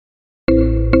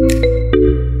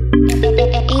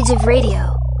Alternative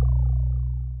Radio.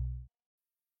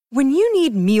 When you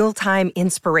need mealtime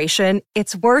inspiration,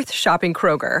 it's worth shopping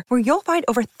Kroger, where you'll find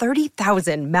over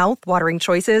 30,000 mouth-watering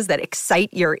choices that excite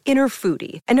your inner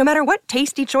foodie. And no matter what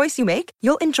tasty choice you make,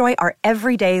 you'll enjoy our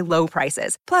everyday low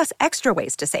prices, plus extra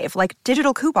ways to save, like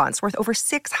digital coupons worth over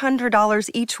 $600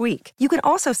 each week. You can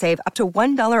also save up to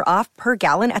 $1 off per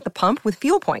gallon at the pump with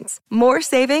fuel points. More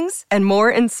savings and more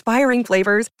inspiring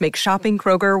flavors make shopping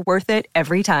Kroger worth it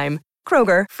every time.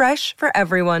 Kroger, fresh for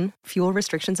everyone. Fuel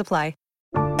restrictions apply.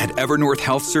 At Evernorth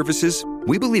Health Services,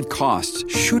 we believe costs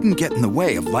shouldn't get in the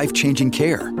way of life-changing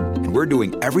care, and we're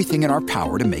doing everything in our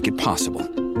power to make it possible.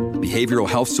 Behavioral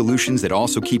health solutions that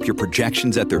also keep your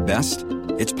projections at their best?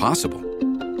 It's possible.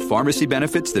 Pharmacy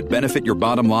benefits that benefit your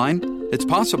bottom line? It's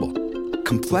possible.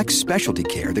 Complex specialty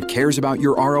care that cares about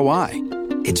your ROI?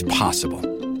 It's possible.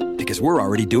 Because we're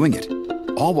already doing it.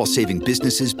 All while saving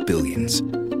businesses billions.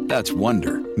 That's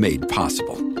Wonder made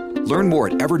possible. Learn more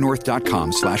at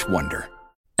evernorth.com/wonder.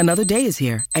 Another day is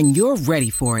here, and you're ready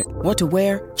for it. What to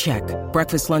wear? Check.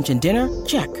 Breakfast, lunch, and dinner?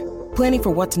 Check. Planning for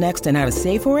what's next and how to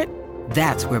save for it?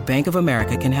 That's where Bank of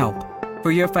America can help.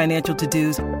 For your financial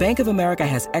to-dos, Bank of America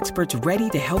has experts ready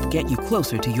to help get you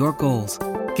closer to your goals.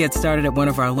 Get started at one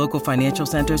of our local financial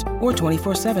centers or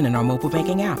 24/7 in our mobile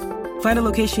banking app. Find a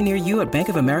location near you at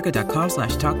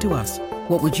bankofamerica.com/talktous.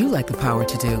 What would you like the power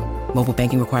to do? Mobile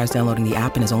banking requires downloading the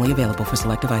app and is only available for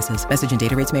select devices. Message and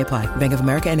data rates may apply. Bank of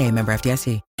America N.A., member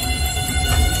FDIC.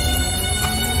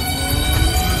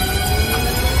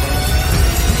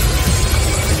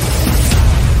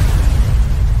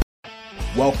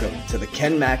 Welcome to the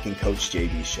Ken Mack and Coach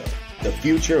JV Show. The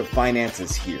future of finance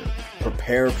is here.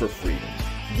 Prepare for freedom.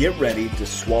 Get ready to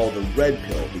swallow the red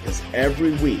pill, because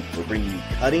every week we're bringing you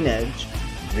cutting edge,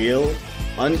 real,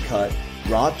 uncut,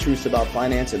 raw truths about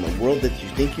finance and the world that you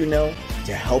think you know,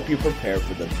 to help you prepare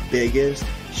for the biggest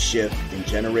shift in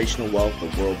generational wealth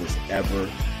the world has ever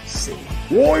seen.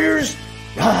 Warriors,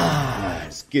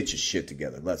 rise! Get your shit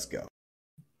together. Let's go.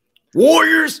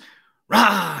 Warriors,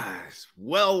 rise!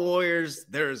 Well, Warriors,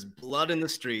 there's blood in the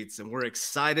streets, and we're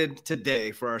excited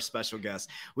today for our special guest.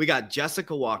 We got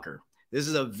Jessica Walker. This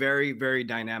is a very, very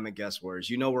dynamic guest, Warriors.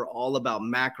 You know we're all about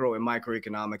macro and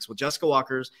microeconomics. Well, Jessica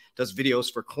Walker does videos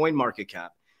for CoinMarketCap.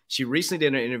 She recently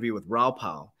did an interview with Raoul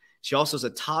Pal. She also is a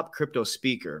top crypto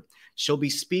speaker. She'll be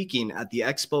speaking at the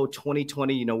Expo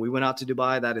 2020. You know, we went out to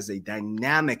Dubai. That is a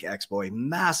dynamic expo, a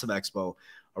massive expo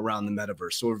around the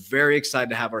metaverse. So we're very excited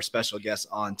to have our special guest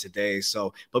on today.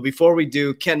 But before we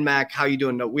do, Ken Mack, how you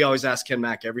doing? We always ask Ken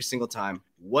Mack every single time,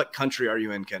 what country are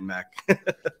you in, Ken Mack?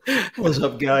 What's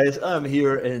up, guys? I'm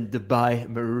here in Dubai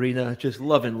Marina, just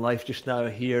loving life just now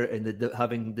here and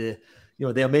having the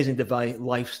amazing Dubai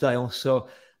lifestyle. So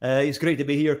it's great to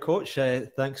be here, Coach.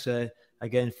 Thanks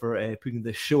again for putting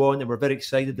the show on, and we're very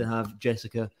excited to have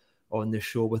Jessica on the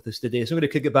show with us today. So I'm going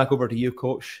to kick it back over to you,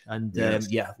 Coach, and yes.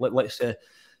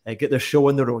 Let's get the show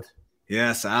on the road.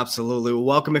 Yes, absolutely. Well,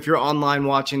 welcome if you're online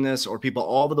watching this or people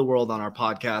all over the world on our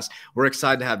podcast. We're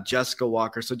excited to have Jessica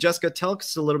Walker. So Jessica, tell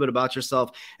us a little bit about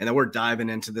yourself, and then we're diving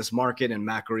into this market and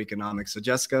macroeconomics. So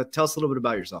Jessica, tell us a little bit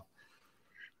about yourself.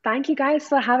 Thank you guys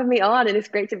for having me on, and it's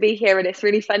great to be here. And it's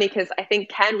really funny because I think,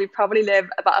 Ken, we probably live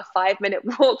about a 5-minute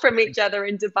walk from each other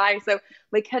in Dubai, so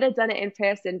we could have done it in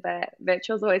person, but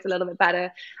virtual's always a little bit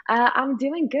better. I'm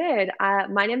doing good.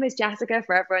 My name is Jessica,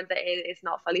 for everyone that is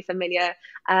not fully familiar.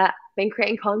 Been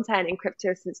creating content in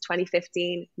crypto since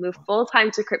 2015, moved full-time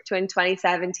to crypto in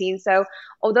 2017. So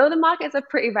although the markets are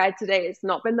pretty red today, it's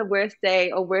not been the worst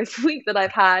day or worst week that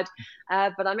I've had,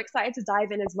 but I'm excited to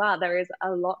dive in as well. There is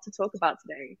a lot to talk about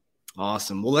today.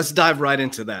 Awesome. Well, let's dive right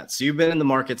into that. So you've been in the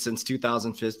market since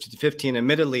 2015.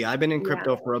 Admittedly, I've been in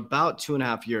crypto for about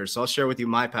 2.5 years. So I'll share with you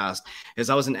my past. As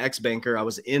I was an ex-banker, I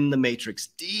was in the matrix,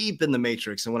 deep in the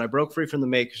matrix. And when I broke free from the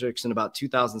matrix in about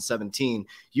 2017,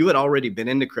 you had already been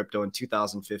into crypto in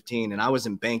 2015, and I was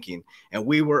in banking, and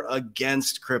we were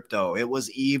against crypto. It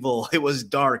was evil. It was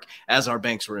dark, as our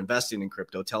banks were investing in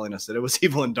crypto, telling us that it was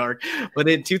evil and dark. But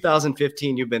in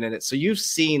 2015, you've been in it. So you've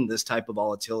seen this type of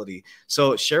volatility.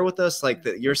 So share with us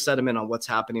your sentiment on what's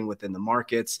happening within the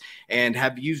markets, and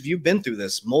you've been through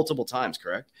this multiple times,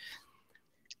 correct?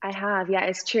 I have, yeah,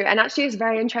 it's true. And actually it's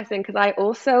very interesting because I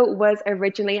also was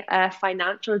originally a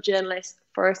financial journalist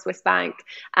for a Swiss bank,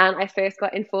 and I first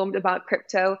got informed about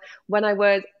crypto when I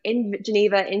was in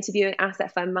Geneva interviewing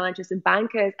asset fund managers and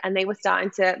bankers, and they were starting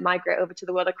to migrate over to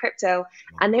the world of crypto,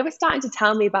 and they were starting to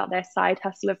tell me about their side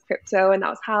hustle of crypto, and that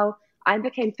was how I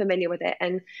became familiar with it.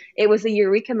 And it was a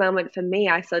eureka moment for me.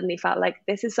 I suddenly felt like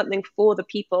this is something for the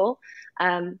people.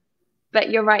 But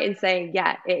you're right in saying,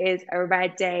 yeah, it is a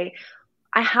red day.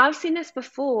 I have seen this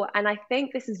before, and I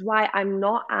think this is why I'm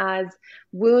not as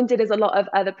wounded as a lot of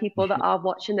other people that are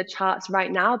watching the charts right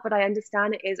now. But I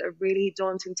understand it is a really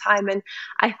daunting time. And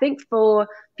I think for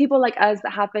people like us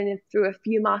that have been through a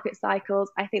few market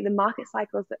cycles, I think the market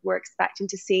cycles that we're expecting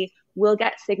to see will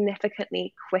get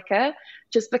significantly quicker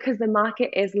just because the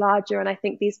market is larger. And I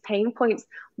think these pain points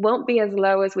won't be as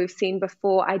low as we've seen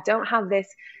before. I don't have this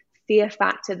fear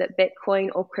factor that Bitcoin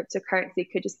or cryptocurrency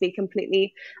could just be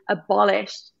completely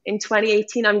abolished. In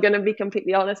 2018, I'm going to be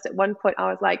completely honest, at one point I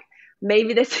was like,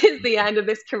 maybe this is the end of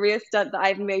this career stunt that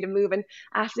I've made a move and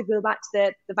I have to go back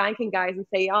to the banking guys and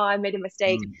say, oh, I made a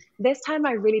mistake. This time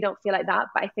I really don't feel like that,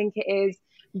 but I think it is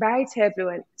very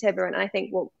turbulent. And I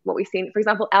think what we've seen, for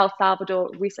example, El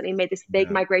Salvador recently made this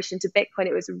big migration to Bitcoin.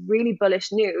 It was really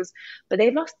bullish news, but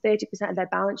they've lost 30% of their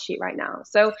balance sheet right now.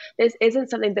 So this isn't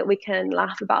something that we can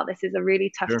laugh about. This is a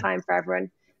really tough time for everyone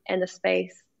in the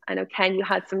space. I know, Ken, you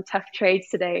had some tough trades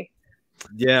today.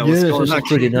 Yeah, it's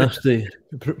pretty nasty.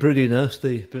 Pretty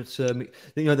nasty. But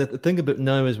the thing about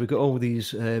now is we've got all these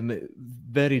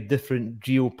very different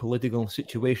geopolitical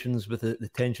situations with the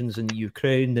tensions in the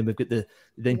Ukraine. Then we've got the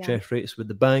interest rates with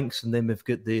the banks, and then we've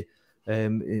got the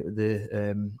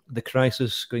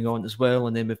crisis going on as well,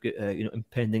 and then we've got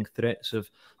impending threats of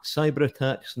cyber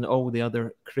attacks and all the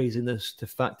other craziness to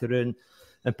factor in.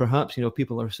 And perhaps,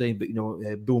 people are saying, but,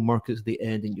 bull markets, they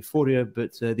end in euphoria,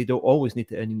 but they don't always need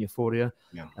to end in euphoria.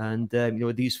 Yeah. And,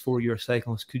 these 4-year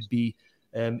cycles could be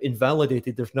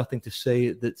invalidated. There's nothing to say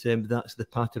that that's the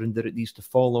pattern that it needs to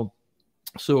follow.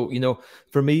 So,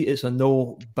 for me, it's a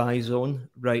no buy zone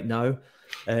right now.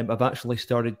 I've actually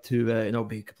started to,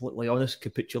 be completely honest,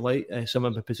 capitulate some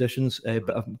of my positions,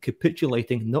 but I'm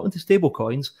capitulating not into stable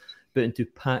coins, but into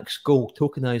Pax Gold,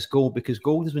 tokenized gold, because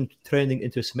gold has been trending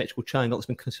into a symmetrical triangle. It's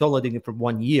been consolidating for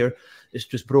 1 year. It's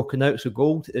just broken out. So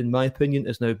gold, in my opinion,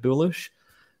 is now bullish,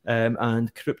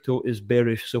 and crypto is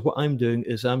bearish. So what I'm doing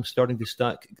is I'm starting to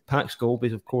stack Pax Gold,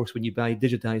 because of course, when you buy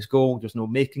digitized gold, there's no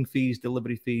making fees,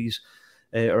 delivery fees,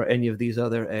 or any of these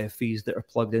other fees that are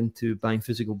plugged into buying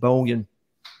physical bullion.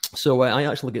 So I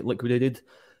actually get liquidated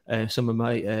some of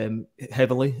my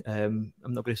heavily, I'm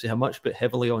not going to say how much, but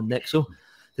heavily on Nexo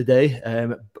today,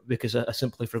 because I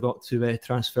simply forgot to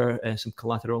transfer some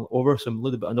collateral over, so I'm a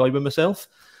little bit annoyed with myself.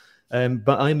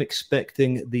 But I'm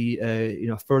expecting the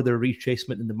further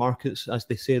retracement in the markets. As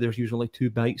they say, there's usually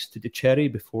 2 bites to the cherry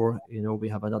before we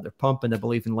have another pump, and I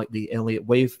believe in like the Elliott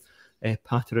wave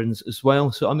patterns as well.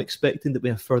 So I'm expecting that we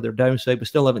have further downside. We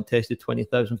still haven't tested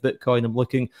 20,000 Bitcoin. I'm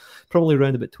looking probably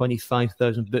around about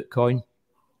 25,000 Bitcoin.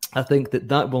 I think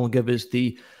that will give us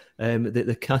the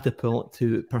catapult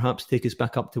to perhaps take us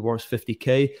back up towards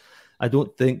 50K. I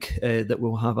don't think that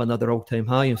we'll have another all-time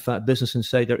high. In fact, Business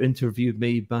Insider interviewed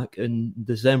me back in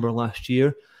December last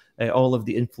year. All of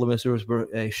the influencers were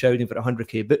shouting for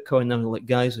 100K Bitcoin. And I'm like,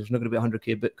 guys, there's not going to be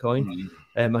 100K Bitcoin.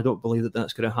 I don't believe that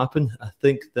that's going to happen. I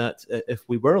think that if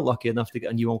we were lucky enough to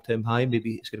get a new all-time high,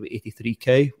 maybe it's going to be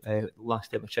 83K.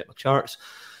 Last time I checked my charts.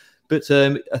 But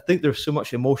I think there's so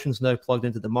much emotions now plugged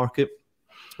into the market.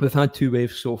 We've had 2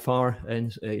 waves so far,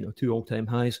 and 2 all-time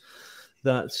highs.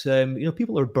 That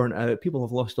people are burnt out. People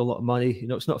have lost a lot of money.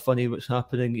 It's not funny what's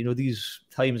happening. These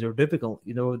times are difficult.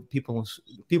 People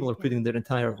are putting their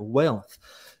entire wealth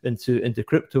into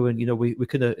crypto, and we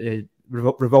kind of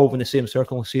revolve in the same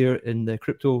circles here in the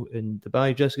crypto in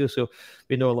Dubai, Jessica. So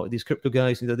we know a lot of these crypto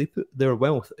guys. They put their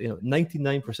wealth.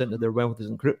 99% of their wealth is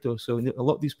in crypto. So a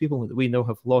lot of these people that we know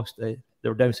have lost.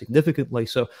 They're down significantly.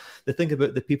 So the thing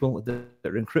about the people that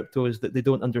are in crypto is that they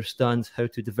don't understand how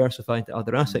to diversify into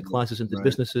other asset classes, into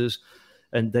businesses,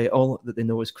 and all that they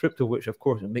know is crypto, which of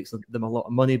course it makes them a lot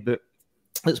of money. But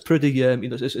it's pretty,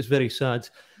 it's very sad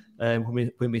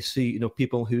when we see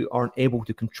people who aren't able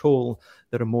to control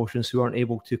their emotions, who aren't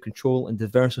able to control and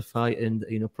diversify and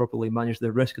properly manage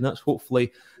their risk. And that's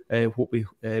hopefully what we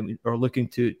are looking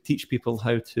to teach people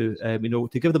how to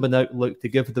to give them an outlook, to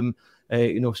give them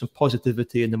some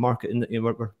positivity in the market. And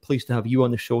we're pleased to have you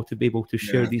on the show to be able to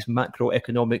share these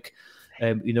macroeconomic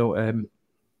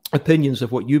opinions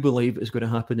of what you believe is going to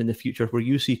happen in the future, where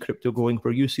you see crypto going,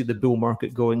 where you see the bull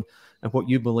market going, and what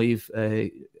you believe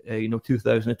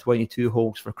 2022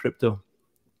 holds for crypto.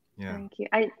 Yeah, thank you.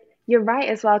 You're right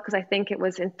as well, because I think it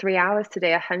was in 3 hours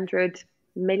today 100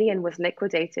 million was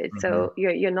liquidated. So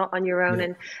you're not on your own.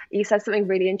 And you said something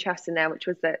really interesting there, which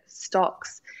was that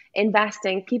stocks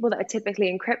investing, people that are typically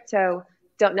in crypto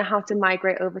don't know how to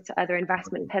migrate over to other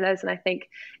investment pillars. And I think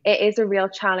it is a real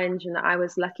challenge. And I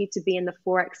was lucky to be in the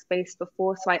Forex space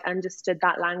before, so I understood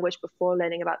that language before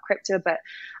learning about crypto. But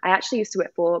I actually used to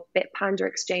work for Bitpanda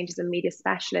Exchange as a media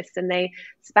specialist, and they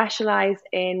specialize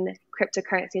in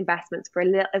cryptocurrency investments for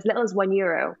as little as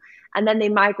 €1. And then they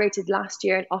migrated last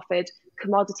year and offered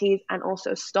commodities and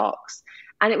also stocks.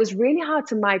 And it was really hard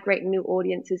to migrate new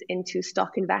audiences into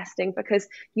stock investing, because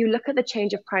you look at the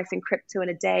change of price in crypto in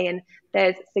a day and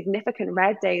there's significant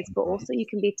red days, but also you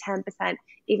can be 10%,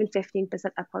 even 15%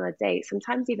 up on a day,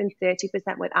 sometimes even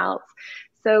 30% with alts.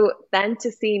 So then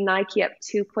to see Nike up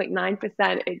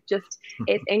 2.9%,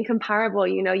 it's incomparable.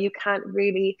 You can't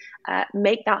really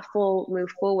make that full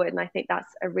move forward. And I think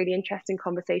that's a really interesting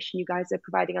conversation. You guys are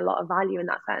providing a lot of value in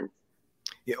that sense.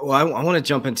 Yeah, well, I want to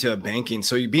jump into banking.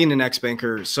 So you being an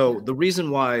ex-banker, so the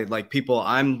reason why, like, people,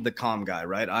 I'm the calm guy,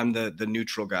 right? I'm the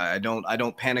neutral guy. I don't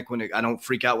panic I don't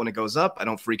freak out when it goes up. I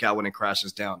don't freak out when it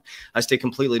crashes down. I stay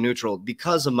completely neutral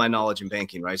because of my knowledge in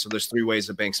banking, right? So there's three ways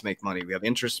that banks make money. We have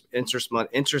interest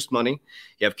money,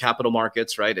 you have capital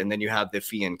markets, right? And then you have the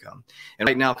fee income. And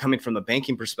right now, coming from a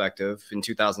banking perspective, in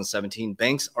 2017,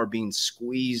 banks are being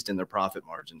squeezed in their profit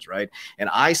margins, right? And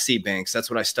I see banks,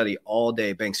 that's what I study all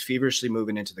day, banks feverishly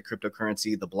moving into the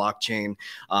cryptocurrency, the blockchain,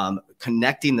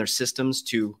 connecting their systems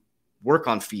to work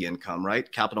on fee income,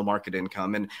 right? Capital market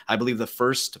income. And I believe the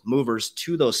first movers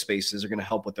to those spaces are going to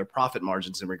help with their profit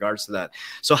margins in regards to that.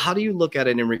 So how do you look at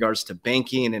it in regards to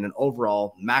banking and in an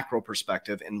overall macro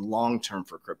perspective and long-term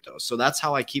for crypto? So that's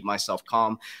how I keep myself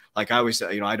calm. Like I always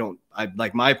say,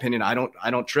 like my opinion, I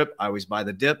don't trip. I always buy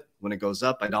the dip. When it goes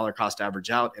up, I dollar cost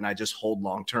average out, and I just hold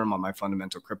long-term on my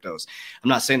fundamental cryptos. I'm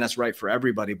not saying that's right for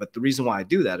everybody, but the reason why I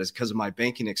do that is because of my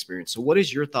banking experience. So what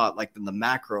is your thought, like in the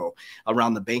macro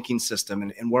around the banking system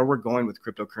and where we're going with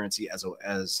cryptocurrency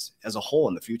as a whole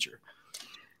in the future?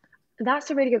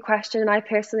 That's a really good question. And I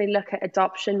personally look at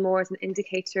adoption more as an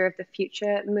indicator of the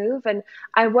future move. And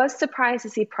I was surprised to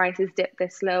see prices dip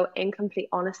this low, in complete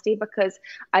honesty, because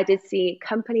I did see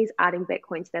companies adding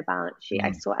Bitcoin to their balance sheet.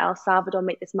 I saw El Salvador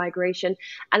make this migration.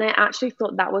 And I actually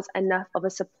thought that was enough of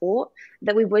a support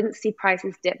that we wouldn't see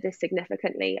prices dip this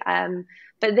significantly.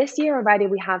 But this year already,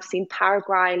 we have seen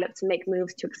Paraguay look to make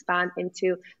moves to expand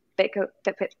into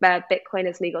Bitcoin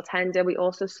as legal tender. We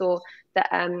also saw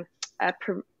that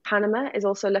Panama is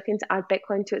also looking to add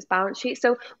Bitcoin to its balance sheet.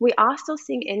 So we are still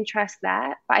seeing interest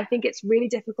there, but I think it's really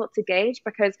difficult to gauge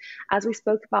because, as we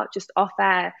spoke about just off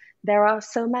air, there are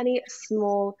so many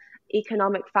small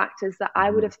economic factors that I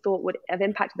would have thought would have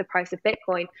impacted the price of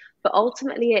Bitcoin. But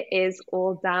ultimately, it is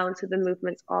all down to the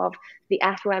movements of the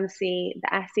FOMC,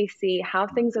 the SEC, how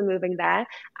things are moving there.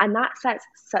 And that sets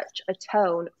such a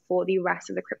tone for the rest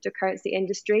of the cryptocurrency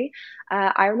industry.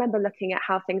 I remember looking at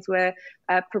how things were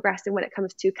progressing when it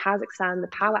comes to Kazakhstan, the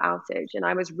power outage, and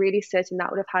I was really certain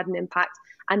that would have had an impact.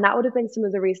 And that would have been some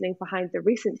of the reasoning behind the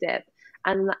recent dip.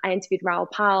 And I interviewed Raoul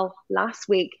Pal last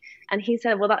week, and he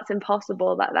said, well, that's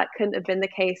impossible. That couldn't have been the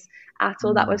case at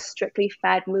all. That was strictly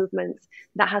Fed movements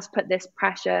that has put this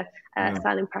pressure,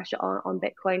 selling pressure on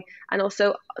Bitcoin, and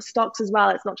also stocks as well.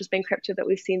 It's not just been crypto that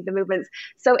we've seen the movements.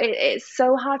 So it's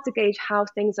so hard to gauge how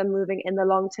things are moving in the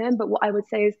long term. But what I would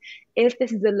say is, if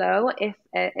this is the low, if,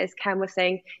 as Ken was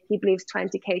saying, he believes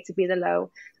 20K to be the low,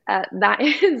 that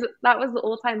was the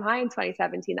all-time high in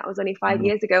 2017. That was only 5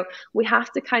 years ago. We have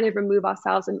to kind of remove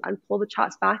ourselves and pull the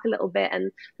charts back a little bit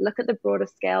and look at the broader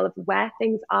scale of where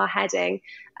things are heading.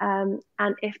 And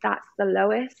if that's the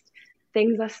lowest,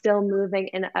 things are still moving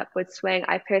in an upward swing.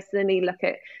 I personally look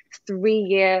at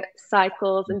 3-year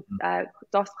cycles and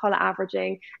DOS collar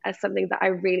averaging as something that I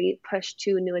really push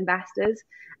to new investors.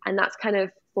 And that's kind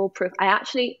of foolproof. I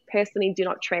actually personally do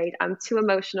not trade. I'm too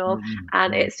emotional,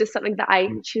 and it's just something that I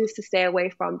choose to stay away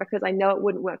from because I know it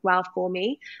wouldn't work well for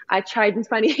me. I tried in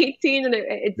 2018 and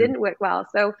it didn't work well.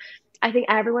 So I think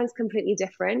everyone's completely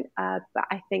different, but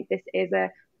I think this is a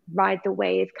ride the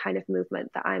wave kind of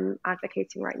movement that I'm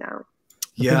advocating right now.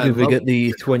 I think if we get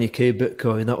the 20K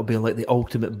Bitcoin, that'll be like the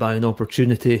ultimate buying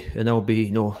opportunity, and I'll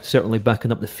be, certainly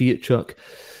backing up the fiat truck.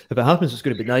 If it happens, it's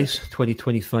going to be nice.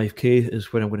 25K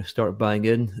is when I'm going to start buying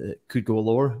in. It could go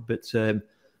lower, but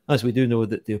as we do know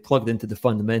that they're plugged into the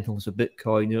fundamentals of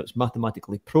Bitcoin, it's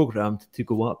mathematically programmed to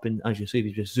go up. And as you say, if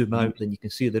you just zoom out, then you can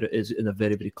see that it is in a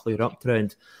very, very clear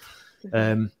uptrend.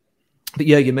 But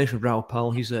yeah, you mentioned Raoul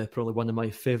Pal. He's probably one of my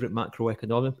favorite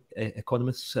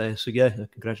economists. So yeah,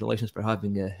 congratulations for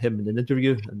having him in an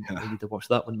interview. And I need to watch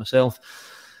that one myself.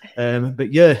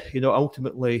 But yeah,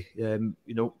 ultimately,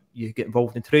 you get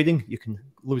involved in trading, you can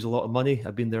lose a lot of money.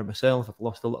 I've been there myself. I've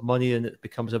lost a lot of money, and it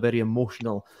becomes a very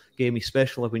emotional game,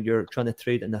 especially when you're trying to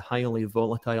trade in a highly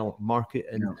volatile market.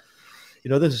 And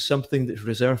this is something that's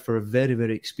reserved for very,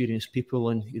 very experienced people.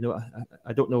 And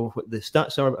I don't know what the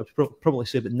stats are. I'd probably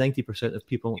say about 90% of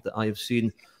people that I have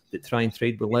seen that try and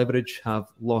trade with leverage have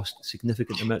lost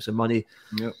significant amounts of money,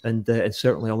 and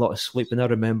certainly a lot of sleep. And I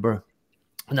remember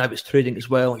when I was trading as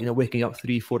well, waking up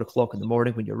 3-4 o'clock in the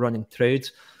morning when you're running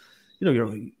trades,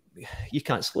 you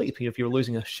can't sleep. If you're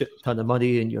losing a shit ton of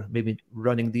money and you're maybe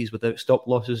running these without stop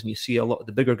losses, and you see a lot of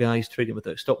the bigger guys trading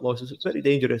without stop losses, it's very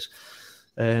dangerous.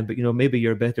 But maybe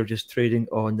you're better just trading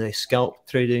on the scalp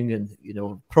trading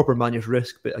and proper managed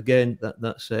risk. But again,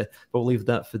 that's we'll leave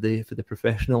that for the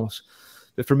professionals.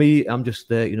 But for me, I'm just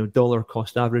dollar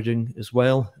cost averaging as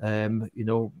well.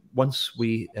 Once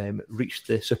we reach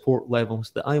the support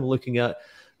levels that I'm looking at,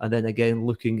 and then again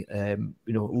looking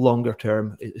longer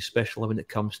term, especially when it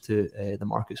comes to the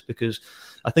markets, because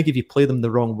I think if you play them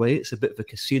the wrong way, it's a bit of a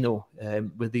casino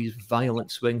with these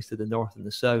violent swings to the north and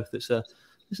the south. It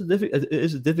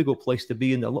is a difficult place to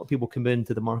be, and a lot of people come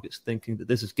into the markets thinking that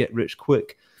this is get rich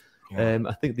quick.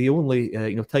 I think the only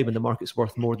time in the market's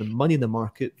worth more than money in the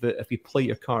market. But if you play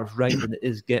your cards right, then it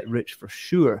is get rich for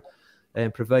sure,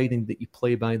 providing that you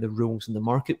play by the rules in the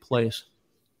marketplace.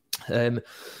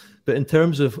 But in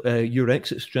terms of your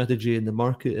exit strategy in the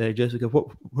market, Jessica,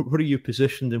 what are you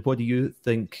positioned, and what do you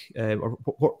think, or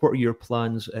what are your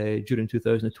plans during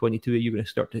 2022? Are you going to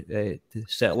start to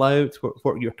settle out?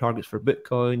 What are your targets for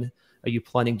Bitcoin? Are you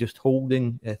planning just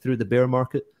holding through the bear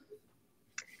market?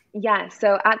 Yeah,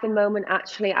 so at the moment,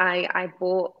 actually, I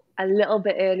bought a little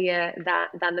bit earlier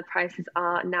than the prices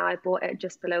are now. I bought it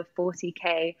just below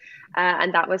 40K,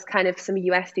 and that was kind of some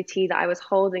USDT that I was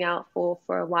holding out for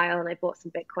a while, and I bought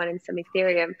some Bitcoin and some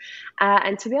Ethereum.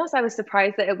 And to be honest, I was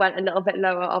surprised that it went a little bit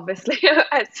lower, obviously.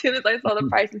 As soon as I saw the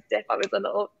prices dip, I was a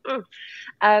little...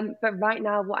 But right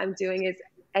now, what I'm doing is,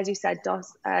 as you said,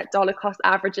 dollar cost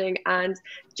averaging and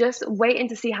just waiting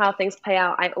to see how things play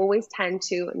out. I always tend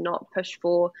to not push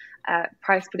for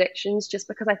price predictions just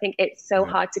because I think it's so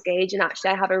hard to gauge. And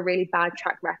actually, I have a really bad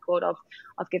track record of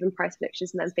giving price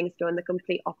predictions and then things go in the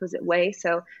complete opposite way.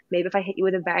 So maybe if I hit you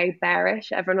with a very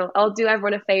bearish, I'll do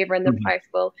everyone a favor and the price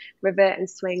will revert and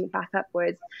swing back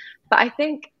upwards. But I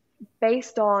think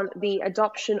based on the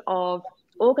adoption of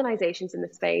organizations in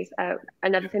the space,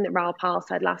 another thing that Raoul Pal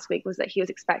said last week was that he was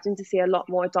expecting to see a lot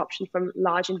more adoption from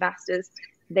large investors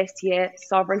this year,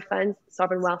 sovereign funds,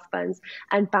 sovereign wealth funds,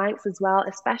 and banks as well,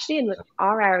 especially in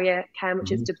our area, Ken,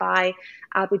 which is Dubai,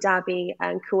 Abu Dhabi,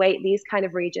 and Kuwait, these kind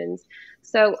of regions.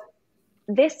 So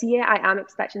this year, I am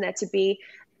expecting there to be,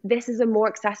 this is a more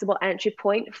accessible entry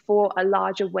point for a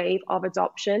larger wave of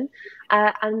adoption.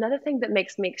 Another thing that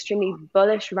makes me extremely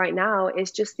bullish right now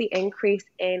is just the increase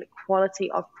in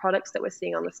quality of products that we're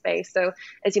seeing on the space. So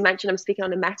as you mentioned, I'm speaking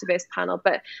on a metaverse panel,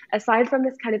 but aside from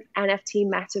this kind of NFT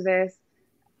metaverse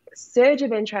surge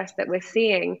of interest that we're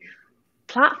seeing,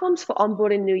 platforms for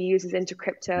onboarding new users into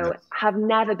crypto have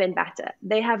never been better.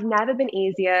 They have never been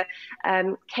easier.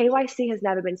 KYC has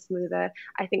never been smoother.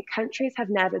 I think countries have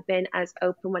never been as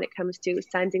open when it comes to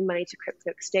sending money to crypto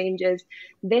exchanges.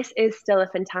 This is still a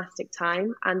fantastic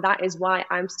time, and that is why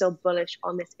I'm still bullish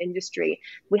on this industry.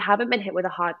 We haven't been hit with a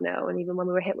hard no, and even when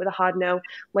we were hit with a hard no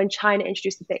when China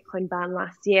introduced the Bitcoin ban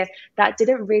last year, that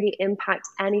didn't really impact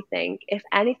anything. If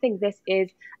anything, this is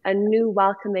a new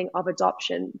welcoming of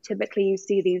adoption. Typically, you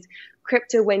see these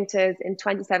crypto winters. In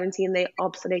 2017, they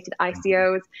obsoleted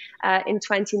ICOs. In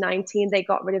 2019, they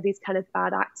got rid of these kind of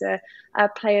bad actor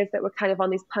players that were kind of on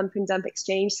these pump and dump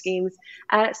exchange schemes.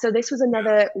 So this was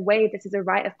another way. This is a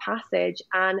rite of passage.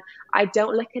 And I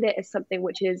don't look at it as something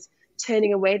which is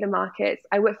turning away the markets.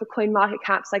 I work for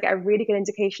CoinMarketCap, so I get a really good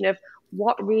indication of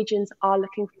what regions are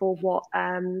looking for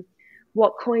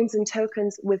what coins and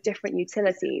tokens with different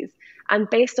utilities. And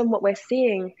based on what we're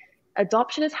seeing,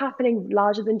 adoption is happening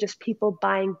larger than just people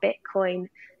buying Bitcoin.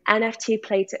 NFT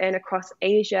play to earn across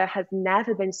Asia has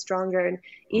never been stronger. And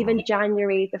even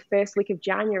January, the first week of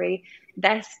January,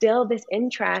 there's still this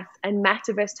interest in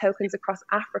metaverse tokens across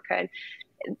Africa.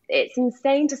 And it's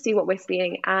insane to see what we're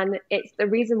seeing. And it's the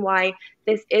reason why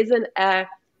this isn't a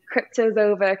crypto's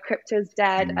over, crypto's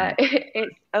dead.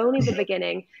 It's only the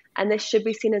beginning. And this should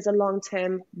be seen as a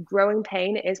long-term growing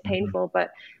pain. It is painful,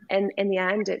 but in the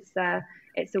end,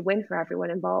 it's a win for everyone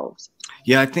involved.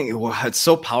 Yeah, I think it's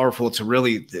so powerful to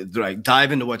really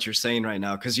dive into what you're saying right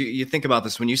now, because you think about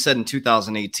this. When you said in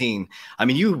 2018, I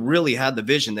mean, you really had the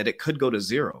vision that it could go to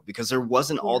zero because there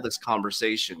wasn't all this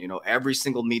conversation. You know, every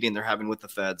single meeting they're having with the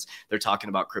feds, they're talking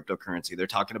about cryptocurrency. They're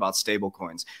talking about stable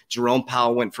coins. Jerome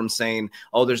Powell went from saying,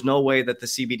 oh, there's no way that the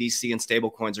CBDC and stable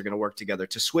coins are going to work together,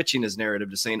 to switching his narrative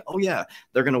to saying, oh, yeah,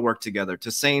 they're going to work together, to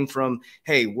saying from,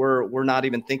 hey, we're not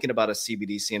even thinking about a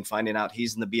CBDC, and finding out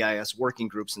he's in the BIS working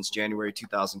group since January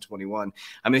 2021.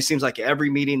 I mean, it seems like every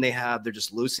meeting they have, they're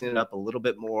just loosening it up a little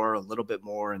bit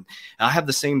more. And I have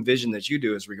the same vision that you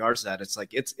do as regards to that. It's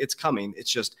like, it's coming.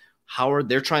 It's just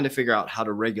they're trying to figure out how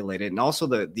to regulate it. And also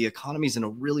the economy's in a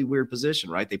really weird position,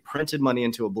 right? They printed money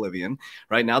into oblivion.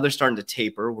 Right now they're starting to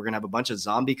taper. We're going to have a bunch of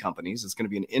zombie companies. It's going to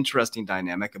be an interesting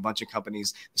dynamic. A bunch of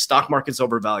companies, the stock market's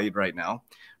overvalued right now,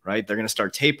 right? They're going to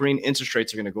start tapering. Interest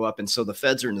rates are going to go up. And so the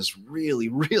feds are in this really,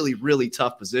 really, really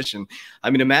tough position. I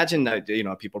mean, imagine that,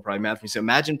 people are probably mad at me. So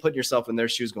imagine putting yourself in their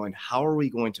shoes going, how are we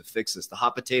going to fix this? The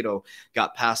hot potato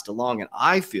got passed along. And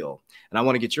I feel, and I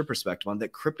want to get your perspective on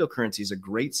that, cryptocurrency is a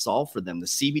great solve for them. The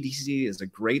CBDC is a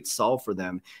great solve for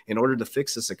them in order to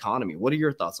fix this economy. What are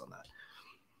your thoughts on that?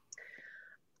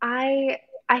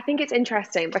 I think it's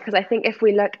interesting because I think if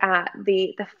we look at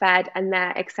the Fed and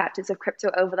their acceptance of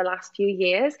crypto over the last few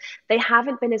years, they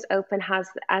haven't been as open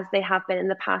as they have been in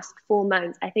the past 4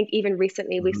 months. I think even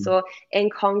recently we saw in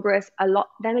Congress a lot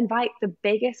them invite the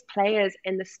biggest players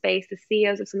in the space, the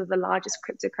CEOs of some of the largest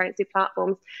cryptocurrency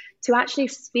platforms, to actually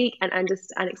speak and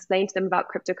understand and explain to them about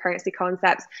cryptocurrency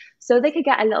concepts, so they could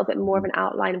get a little bit more of an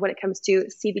outline when it comes to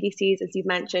CBDCs, as you've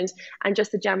mentioned, and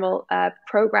just the general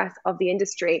progress of the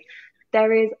industry.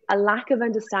 There is a lack of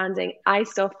understanding, I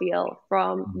still feel,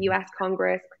 from US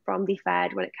Congress, from the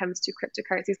Fed when it comes to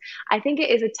cryptocurrencies. I think it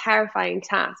is a terrifying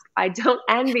task. I don't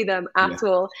envy them at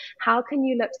all. How can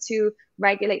you look to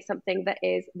regulate something that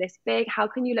is this big? How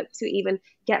can you look to even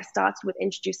get started with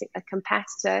introducing a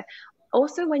competitor?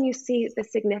 Also, when you see the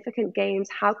significant gains,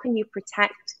 how can you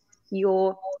protect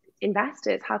your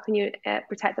investors? How can you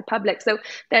protect the public? So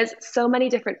there's so many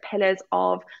different pillars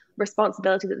of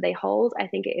responsibility that they hold. I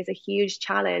think it is a huge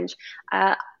challenge.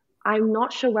 I'm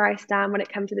not sure where I stand when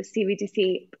it comes to the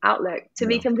CBDC outlook. To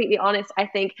be completely honest, I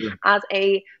think as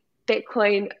a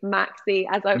Bitcoin maxi,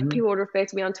 as people would refer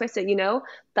to me on Twitter,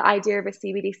 the idea of a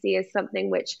CBDC is something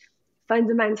which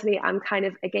fundamentally I'm kind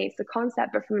of against the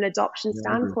concept, but from an adoption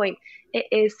standpoint, it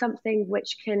is something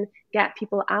which can get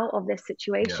people out of this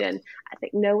situation. I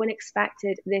think no one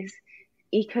expected this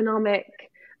economic,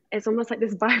 it's almost like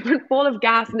this vibrant ball of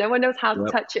gas. No one knows how to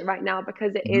touch it right now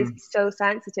because it is so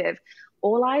sensitive.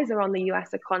 All eyes are on the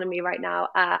US economy right now.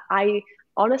 I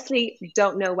honestly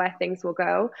don't know where things will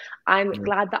go. I'm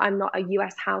glad that I'm not a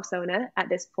US house owner at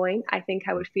this point. I think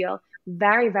I would feel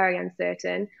very, very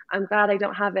uncertain. I'm glad I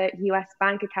don't have a US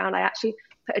bank account. I actually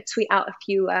put a tweet out a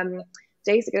few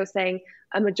days ago saying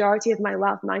a majority of my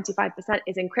wealth, 95%,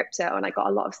 is in crypto, and I got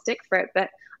a lot of stick for it. But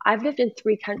I've lived in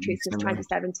 3 countries since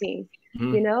 2017,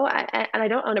 and I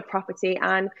don't own a property.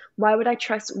 And why would I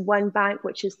trust one bank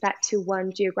which is set to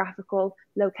one geographical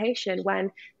location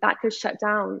when that could shut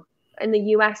down? In the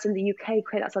US and the UK,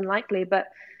 that's unlikely, but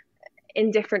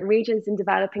in different regions in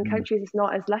developing countries, it's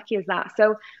not as lucky as that.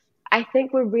 So I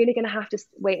think we're really going to have to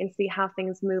wait and see how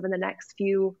things move in the next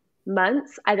few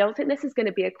months. I don't think this is going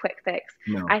to be a quick fix.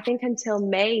 I think until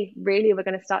May, really, we're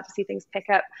going to start to see things pick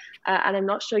up. And I'm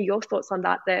not sure your thoughts on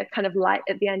that, the kind of light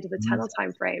at the end of the tunnel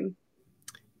time frame.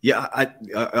 Yeah, I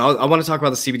want to talk about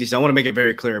the CBDC. I want to make it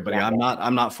very clear, but I'm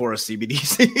not for a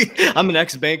CBDC. I'm an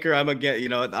ex-banker. I'm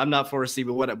not for a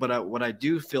CBDC. But what I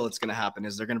do feel it's going to happen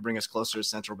is they're going to bring us closer to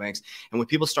central banks. And when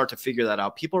people start to figure that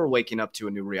out, people are waking up to a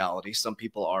new reality. Some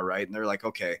people are, right, and they're like,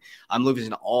 okay, I'm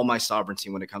losing all my sovereignty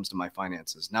when it comes to my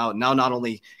finances. Now, not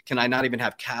only can I not even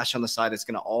have cash on the side, it's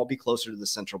going to all be closer to the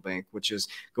central bank, which is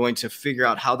going to figure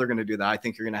out how they're going to do that. I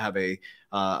think you're going to have a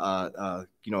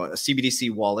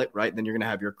CBDC wallet, right? Then you're going to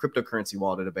have your cryptocurrency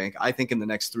wallet at a bank. I think in the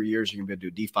next 3 years, you're going to be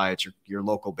able to do DeFi at your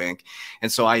local bank.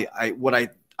 And so I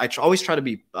always try to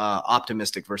be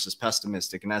optimistic versus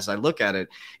pessimistic. And as I look at it,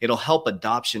 it'll help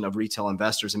adoption of retail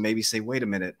investors and maybe say, wait a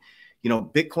minute,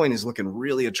 Bitcoin is looking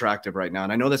really attractive right now.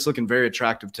 And I know that's looking very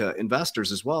attractive to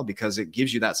investors as well, because it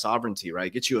gives you that sovereignty, right?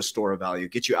 It gets you a store of value,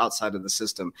 gets you outside of the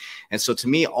system. And so to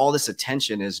me, all this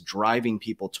attention is driving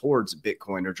people towards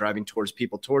Bitcoin, or driving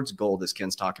people towards gold, as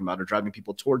Ken's talking about, or driving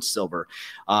people towards silver.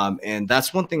 And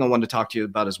that's one thing I wanted to talk to you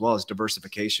about as well, is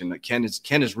diversification. Ken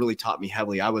has really taught me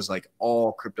heavily. I was like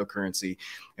all cryptocurrency.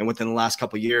 And within the last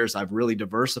couple of years, I've really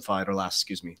diversified,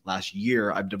 last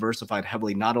year, I've diversified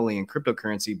heavily, not only in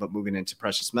cryptocurrency, but moving moving into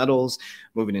precious metals,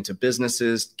 moving into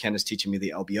businesses. Ken is teaching me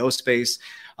the LBO space.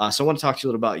 So I want to talk to you a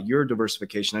little about your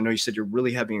diversification. I know you said you're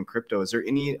really heavy in crypto. Is there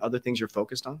any other things you're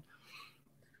focused on?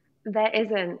 There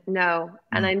isn't, no.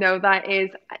 And I know that is,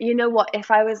 you know what,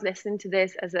 if I was listening to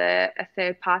this as a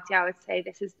third party, I would say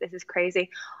this is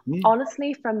crazy.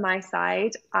 Honestly, from my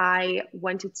side, I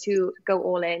wanted to go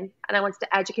all in and I wanted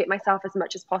to educate myself as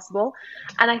much as possible.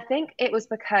 And I think it was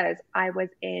because I was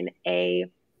in a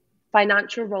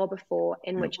financial role before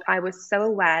in which I was so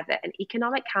aware that an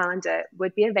economic calendar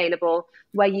would be available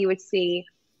where you would see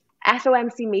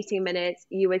FOMC meeting minutes,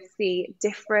 you would see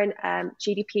different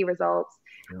GDP results,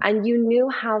 and you knew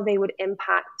how they would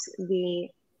impact the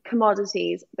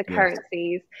commodities, the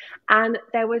currencies. And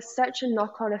there was such a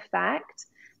knock-on effect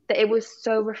that it was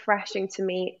so refreshing to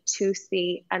me to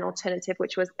see an alternative,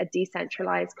 which was a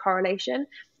decentralized correlation.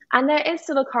 And there is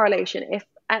still a correlation. If,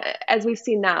 as we've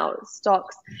seen now,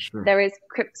 stocks,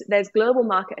 there's global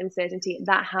market uncertainty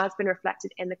that has been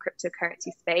reflected in the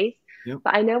cryptocurrency space.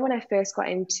 But I know when I first got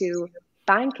into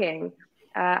banking,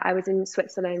 I was in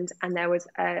Switzerland, and there was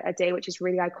a day which is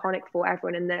really iconic for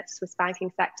everyone in the Swiss banking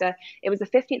sector. It was the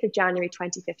 15th of January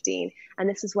 2015, and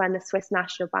this is when the Swiss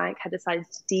National Bank had decided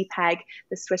to depeg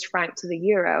the Swiss franc to the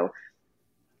euro.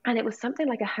 And it was something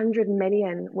like 100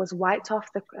 million was wiped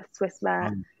off the Swiss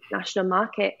national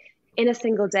market in a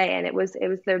single day, and it was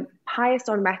the highest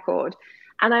on record.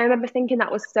 And I remember thinking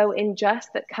that was so unjust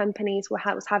that companies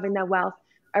was having their wealth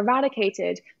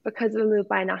eradicated because of a move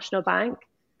by a national bank.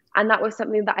 And that was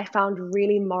something that I found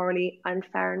really morally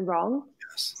unfair and wrong.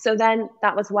 So then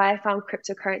that was why I found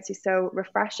cryptocurrency so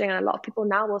refreshing. And a lot of people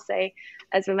now will say,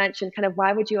 as we mentioned, kind of,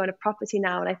 why would you own a property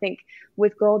now? And I think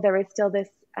with gold, there is still this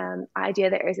idea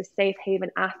that it is a safe haven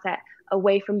asset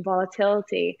away from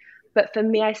volatility. But for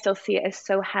me, I still see it as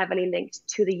so heavily linked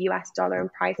to the US dollar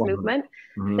and price movement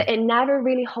that it never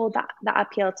really held that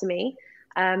appeal to me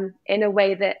in a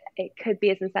way that it could be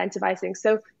as incentivizing.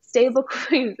 So stable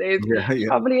coins is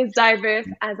probably as diverse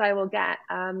as I will get.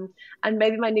 And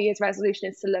maybe my New Year's resolution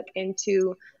is to look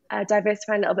into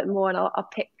diversifying a little bit more, and I'll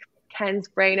pick Ken's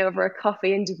brain over a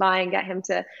coffee in Dubai and get him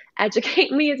to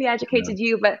educate me as he educated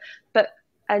you. But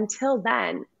until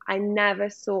then, I never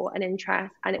saw an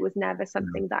interest, and it was never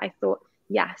something that I thought,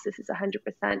 yes, this is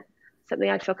 100% something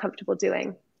I'd feel comfortable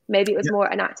doing. Maybe it was more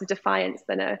an act of defiance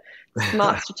than a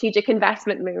smart strategic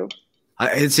investment move.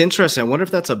 It's interesting. I wonder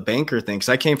if that's a banker thing, because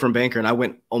I came from banker and I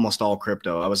went almost all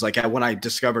crypto. I was like, when I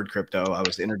discovered crypto, I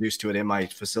was introduced to it in my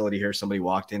facility here. Somebody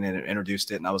walked in and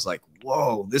introduced it, and I was like,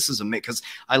 whoa, this is amazing. Because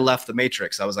I left the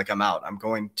matrix. I was like, I'm out. I'm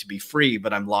going to be free,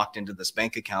 but I'm locked into this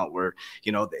bank account where,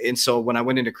 and so when I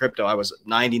went into crypto, I was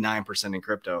 99% in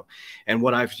crypto. And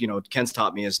what Ken's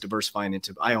taught me is diversifying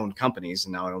into, I own companies,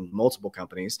 and now I own multiple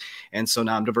companies. And so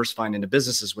now I'm diversifying into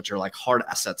businesses, which are like hard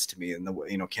assets to me.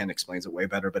 And Ken explains it way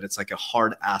better, but it's like a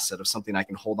hard asset of something I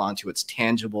can hold on to. It's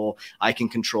tangible. I can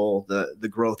control the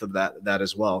growth of that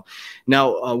as well.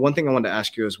 Now, one thing I wanted to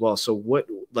ask you as well. So what,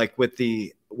 like with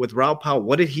Raoul Pal,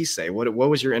 what did he say? What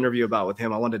was your interview about with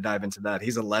him? I wanted to dive into that.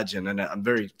 He's a legend, and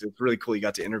it's really cool you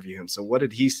got to interview him. So what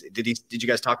did he say? Did you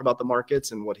guys talk about the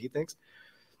markets and what he thinks?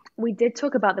 We did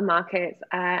talk about the markets,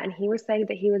 and he was saying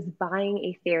that he was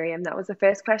buying Ethereum. That was the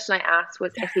first question I asked,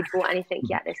 was if he bought anything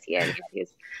yet this year. And he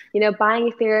was,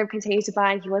 buying Ethereum, continued to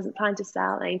buy, and he wasn't planning to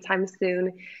sell anytime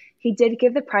soon. He did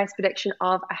give the price prediction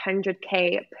of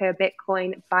 100K per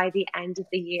Bitcoin by the end of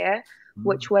the year,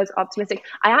 which was optimistic.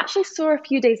 I actually saw a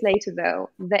few days later, though,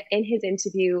 that in his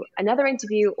interview, another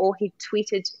interview, or he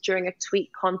tweeted during a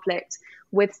tweet conflict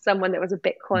with someone that was a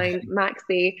Bitcoin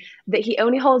maxi, that he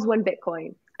only holds one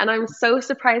Bitcoin. And I'm so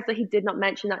surprised that he did not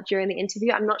mention that during the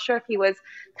interview. I'm not sure if he was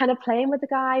kind of playing with the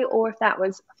guy or if that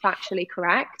was factually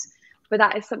correct. But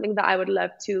that is something that I would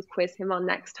love to quiz him on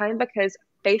next time, because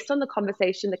based on the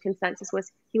conversation, the consensus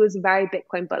was he was very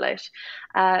Bitcoin bullish.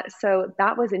 So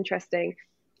that was interesting.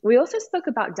 We also spoke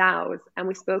about DAOs, and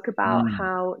we spoke about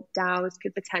how DAOs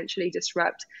could potentially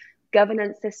disrupt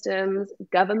governance systems,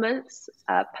 governments,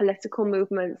 political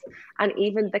movements, and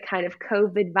even the kind of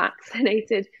COVID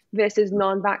vaccinated versus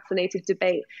non-vaccinated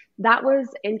debate. That was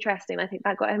interesting. I think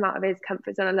that got him out of his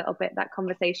comfort zone a little bit, that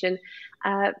conversation.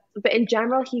 But in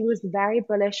general, he was very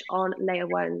bullish on layer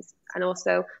ones, and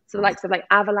also so the likes of like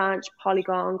Avalanche,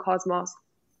 Polygon, Cosmos,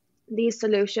 these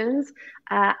solutions,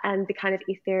 and the kind of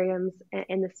Ethereums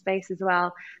in the space as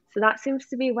well. So that seems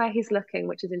to be where he's looking,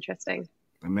 which is interesting.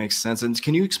 That makes sense. And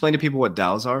can you explain to people what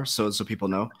DAOs are so people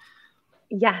know?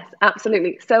 Yes,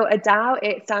 absolutely. So a DAO,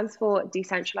 it stands for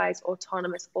Decentralized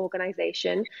Autonomous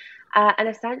Organization. And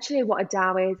essentially what a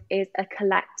DAO is a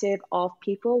collective of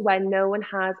people where no one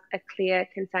has a clear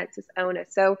consensus owner.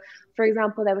 So for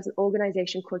example, there was an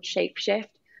organization called Shapeshift,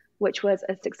 which was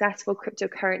a successful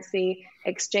cryptocurrency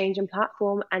exchange and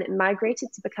platform, and it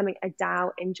migrated to becoming a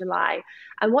DAO in July.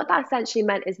 And what that essentially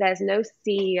meant is there's no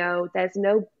CEO, there's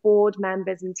no board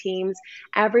members and teams.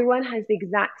 Everyone has the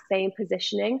exact same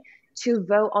positioning to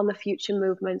vote on the future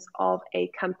movements of a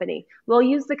company. We'll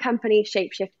use the company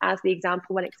Shapeshift as the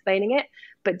example when explaining it,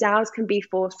 but DAOs can be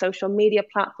for social media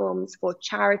platforms, for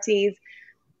charities.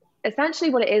 Essentially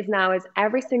what it is now is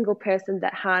every single person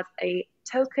that has a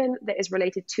token that is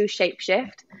related to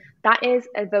Shapeshift, that is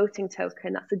a voting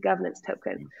token, that's a governance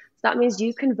token. So that means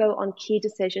you can vote on key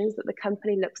decisions that the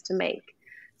company looks to make.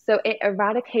 So it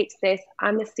eradicates this,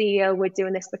 I'm the CEO, we're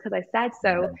doing this because I said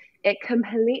so. It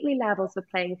completely levels the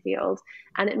playing field.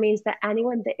 And it means that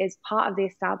anyone that is part of the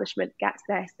establishment gets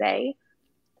their say.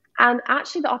 And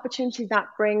actually the opportunity that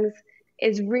brings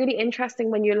is really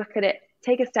interesting when you look at it,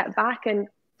 take a step back and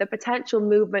the potential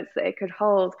movements that it could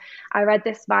hold. I read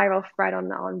this viral thread on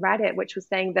Reddit, which was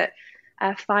saying that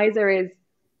Pfizer is,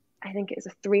 I think it's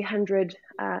a $300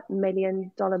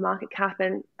 million market cap.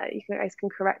 And you guys can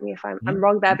correct me if I'm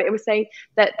wrong there, but it was saying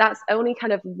that that's only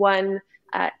kind of 1/10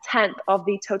 of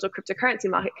the total cryptocurrency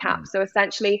market cap. So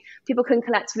essentially people can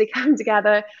collectively come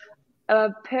together,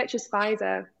 purchase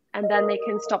Pfizer, and then they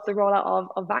can stop the rollout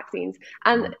of vaccines.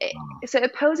 And so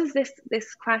it poses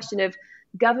this question of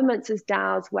governments as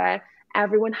DAOs where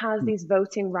everyone has these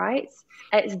voting rights.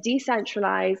 It's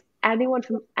decentralized. Anyone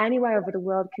from anywhere over the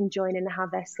world can join in and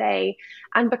have their say.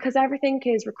 And because everything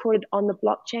is recorded on the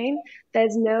blockchain,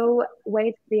 there's no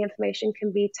way the information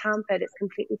can be tampered. It's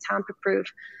completely tamper-proof.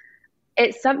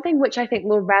 It's something which I think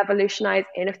will revolutionize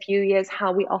in a few years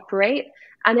how we operate.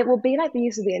 And it will be like the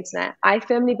use of the internet. I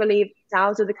firmly believe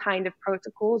DAOs are the kind of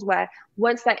protocols where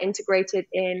once they're integrated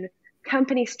in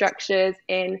company structures,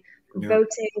 in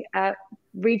voting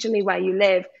regionally where you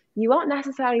live, you won't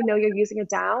necessarily know you're using a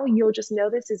DAO. You'll just know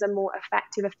this is a more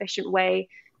effective, efficient way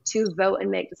to vote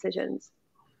and make decisions.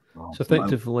 So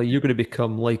effectively, you're going to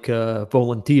become like a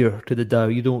volunteer to the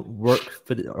DAO. You don't work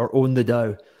for or own the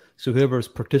DAO. So whoever's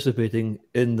participating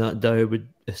in that DAO would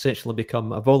essentially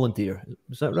become a volunteer.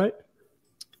 Is that right?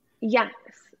 Yes.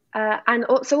 And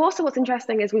also what's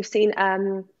interesting is we've seen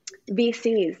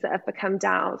VCs that have become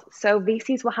DAOs. So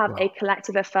VCs will have a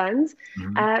collective of funds.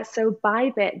 So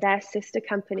Bybit, their sister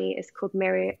company, is called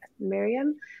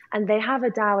Miriam, and they have a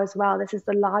DAO as well. This is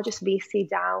the largest VC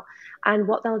DAO. And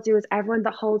what they'll do is everyone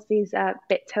that holds these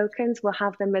BIT tokens will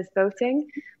have them as voting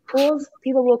pools.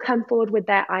 People will come forward with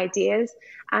their ideas,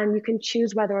 and you can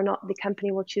choose whether or not the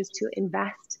company will choose to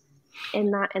invest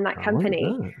in that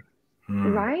company.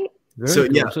 Right? Very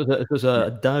cool. So there's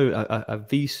a DAO, a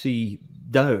VC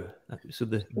DAO. So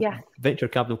the venture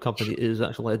capital company is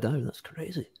actually a DAO. That's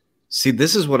crazy. See,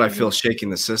 this is what I feel shaking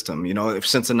the system. You know,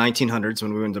 since the 1900s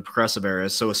when we were in the progressive era,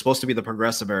 so it's supposed to be the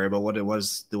progressive era, but what it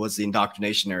was the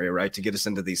indoctrination area, right, to get us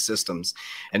into these systems.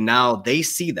 And now they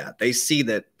see that. They see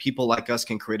that people like us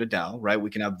can create a DAO, right? We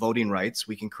can have voting rights.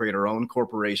 We can create our own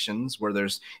corporations where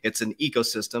it's an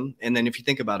ecosystem. And then if you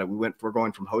think about it, we're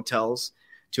going from hotels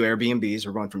to Airbnbs,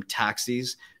 we're going from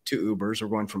taxis to Ubers, we're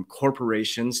going from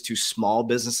corporations to small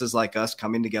businesses like us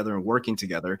coming together and working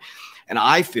together. And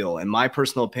I feel, in my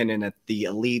personal opinion, that the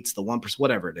elites, the 1%,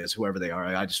 whatever it is, whoever they are,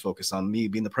 I just focus on me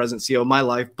being the president CEO of my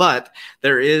life, but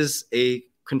there is a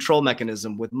control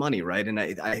mechanism with money, right? And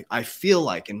I feel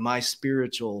like in my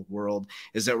spiritual world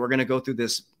is that we're going to go through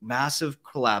this massive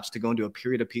collapse to go into a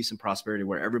period of peace and prosperity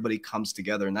where everybody comes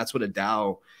together. And that's what a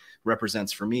DAO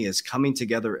represents for me, is coming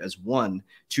together as one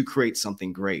to create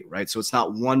something great, right? So it's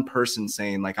not one person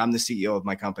saying like, I'm the CEO of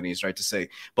my companies, right? To say,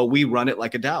 but we run it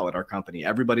like a DAO at our company.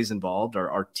 Everybody's involved.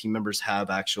 Our team members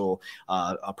have actual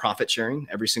a profit sharing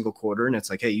every single quarter. And it's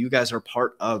like, hey, you guys are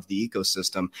part of the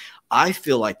ecosystem. I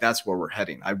feel like that's where we're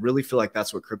heading. I really feel like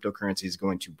that's what cryptocurrency is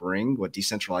going to bring, what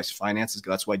decentralized finance is.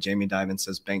 That's why Jamie Dimon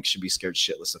says banks should be scared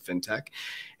shitless of fintech.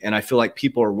 And I feel like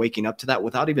people are waking up to that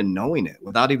without even knowing it,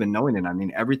 I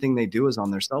mean, everything they do is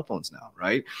on their cell phones now,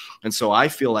 right? And so I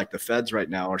feel like the feds right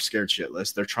now are scared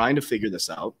shitless. They're trying to figure this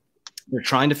out. They're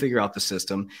trying to figure out the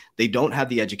system. They don't have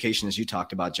the education, as you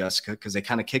talked about, Jessica, because they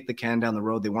kind of kicked the can down the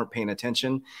road. They weren't paying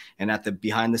attention. And at the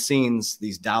behind the scenes,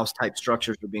 these DAOs type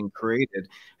structures are being created.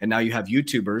 And now you have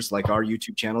YouTubers like our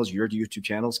YouTube channels, your YouTube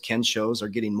channels, Ken's shows are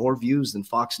getting more views than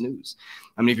Fox News.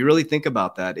 I mean, if you really think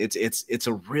about that, it's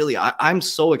a really, I'm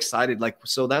so excited. Like,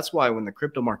 so that's why when the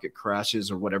crypto market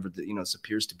crashes or whatever, it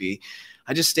appears to be,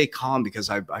 I just stay calm because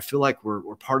I feel like we're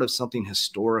part of something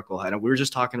historical. And we were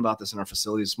just talking about this in our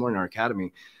facility this morning, our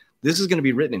academy. This is going to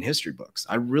be written in history books.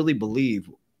 I really believe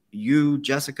you,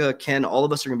 Jessica, Ken, all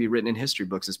of us are going to be written in history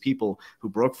books as people who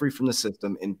broke free from the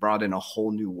system and brought in a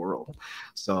whole new world.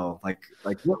 So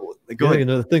go ahead. You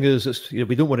know, the thing is,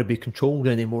 we don't want to be controlled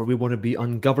anymore. We want to be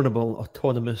ungovernable,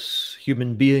 autonomous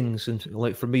human beings. And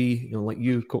like for me, like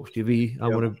you, Coach JV, I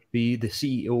want to be the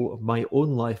CEO of my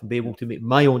own life and be able to make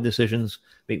my own decisions,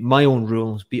 make my own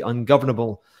rules, be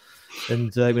ungovernable.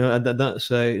 And and that's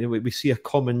we see a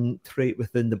common trait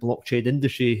within the blockchain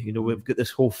industry. We've got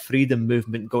this whole freedom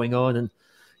movement going on, and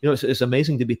it's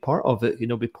amazing to be part of it.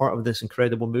 Be part of this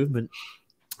incredible movement.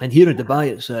 And here in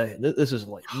Dubai, this is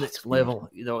like next level.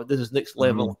 This is next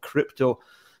level crypto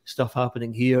stuff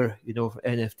happening here. For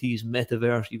NFTs,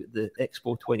 metaverse. You got the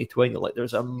Expo 2020. Like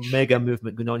there's a mega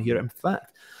movement going on here. In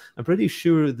fact, I'm pretty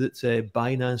sure that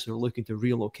Binance are looking to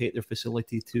relocate their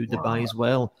facility to Dubai as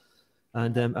well.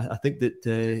 And I think that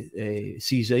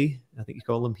CZ, I think you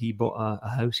call him, he bought a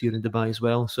house here in Dubai as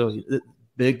well. So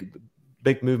big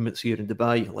movements here in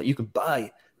Dubai. Like you can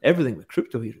buy everything with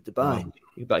crypto here in Dubai. Wow.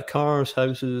 You can buy cars,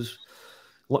 houses,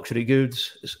 luxury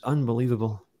goods. It's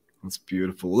unbelievable. That's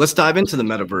beautiful. Let's dive into the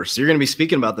metaverse. So you're going to be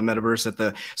speaking about the metaverse at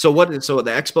the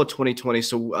Expo 2020.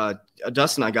 So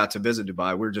Dustin and I got to visit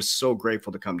Dubai. We're just so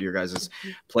grateful to come to your guys'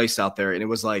 place out there. And it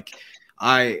was like,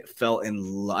 I felt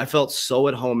so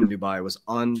at home in Dubai. It was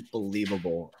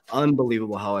unbelievable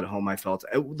how at home I felt.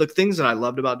 The things that I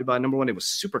loved about Dubai, number one, it was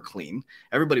super clean.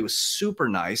 Everybody was super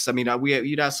nice. I mean,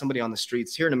 you'd ask somebody on the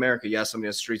streets here in America. You ask somebody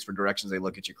on the streets for directions, they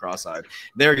look at you cross-eyed.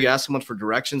 There, you ask someone for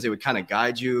directions, they would kind of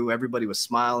guide you. Everybody was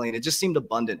smiling. It just seemed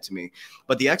abundant to me.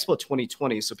 But the Expo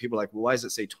 2020, so people are like, well, why does it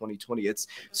say 2020?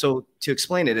 So to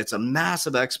explain it, it's a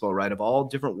massive expo, right, of all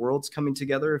different worlds coming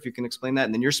together, if you can explain that.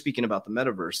 And then you're speaking about the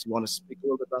metaverse. You want to speak a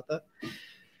little bit about that?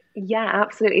 Yeah,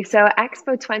 absolutely. So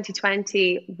Expo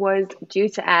 2020 was due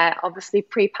to air, obviously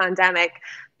pre-pandemic,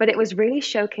 but it was really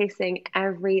showcasing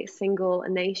every single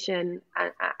nation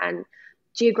and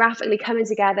geographically coming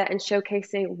together and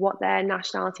showcasing what their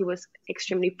nationality was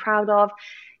extremely proud of.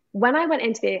 When I went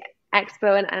into the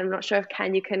Expo, and I'm not sure if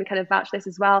Ken, you can kind of vouch this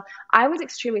as well, I was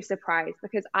extremely surprised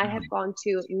because I have gone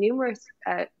to numerous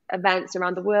events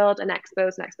around the world and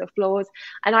expos and expo floors,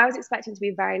 and I was expecting to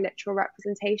be very literal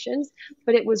representations,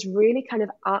 but it was really kind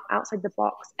of outside the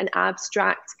box and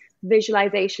abstract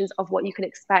visualizations of what you can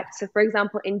expect. So for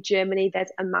example, in Germany,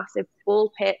 there's a massive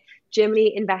ball pit.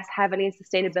 Germany invests heavily in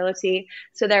sustainability.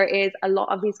 So there is a lot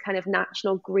of these kind of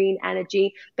natural green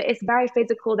energy, but it's very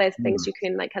physical. There's things you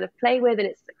can like kind of play with, and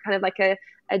it's kind of like a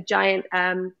giant,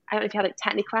 I don't know if you had like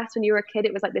Techniquest when you were a kid.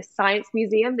 It was like this science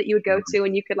museum that you would go to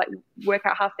and you could like work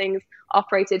out how things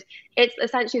operated. It's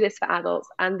essentially this for adults,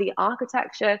 and the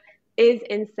architecture is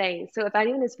insane. So if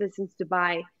anyone is visiting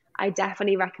Dubai, I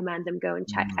definitely recommend them go and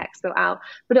check Expo out.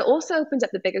 But it also opens up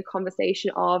the bigger conversation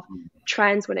of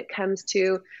trends when it comes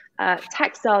to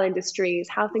textile industries,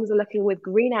 how things are looking with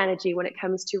green energy when it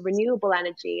comes to renewable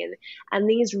energy, and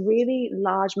these really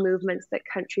large movements that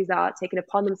countries are taking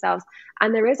upon themselves.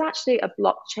 And there is actually a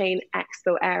blockchain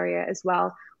expo area as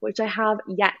well, which I have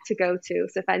yet to go to.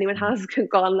 So if anyone has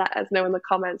gone, let us know in the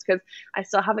comments, because I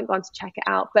still haven't gone to check it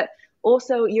out. But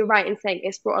also, you're right in saying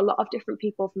it's brought a lot of different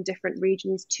people from different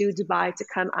regions to Dubai to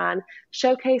come and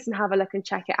showcase and have a look and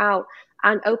check it out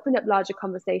and open up larger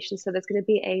conversations. So there's going to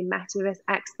be a Metaverse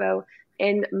Expo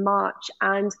in March.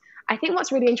 And I think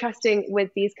what's really interesting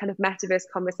with these kind of Metaverse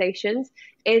conversations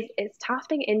is it's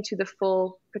tapping into the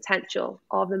full potential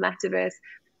of the Metaverse.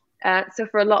 So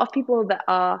for a lot of people that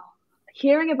are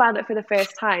hearing about it for the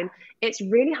first time, it's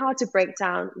really hard to break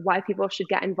down why people should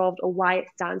get involved or why it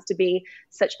stands to be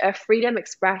such a freedom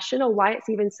expression or why it's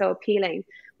even so appealing.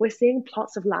 We're seeing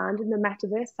plots of land in the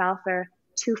metaverse sell for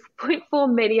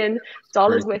 $2.4 million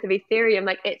worth of Ethereum.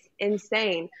 Like, it's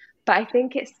insane. But I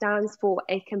think it stands for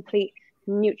a complete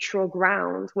neutral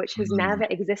ground, which has never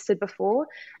existed before.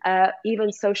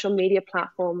 Even social media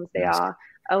platforms, they are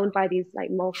owned by these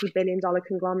like multi-billion-dollar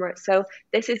conglomerates. So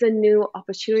this is a new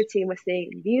opportunity, and we're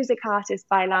seeing music artists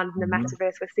buy land in the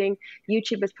metaverse. We're seeing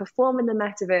YouTubers perform in the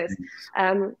metaverse.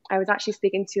 I was actually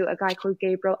speaking to a guy called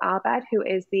Gabriel Abed, who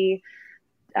is the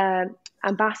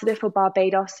ambassador for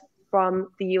Barbados from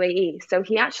the UAE. So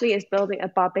he actually is building a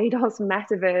Barbados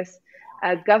metaverse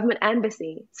government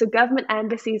embassy. So government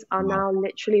embassies are now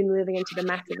literally moving into the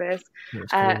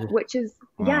metaverse, which is,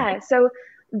 so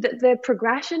the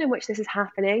progression in which this is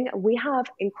happening, we have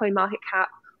in CoinMarketCap,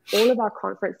 all of our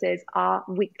conferences are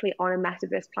weekly on a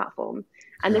metaverse platform.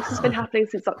 And this has been happening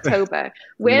since October.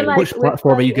 Which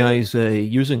platform are you guys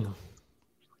using?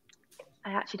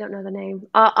 I actually don't know the name.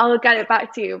 I'll get it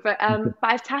back to you. But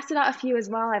I've tested out a few as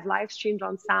well. I've live streamed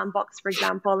on Sandbox, for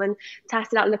example, and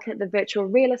tested out looking at the virtual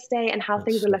real estate and how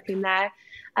things are looking there.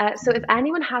 So if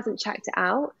anyone hasn't checked it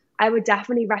out, I would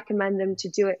definitely recommend them to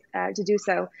do it. To do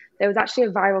so. There was actually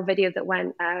a viral video that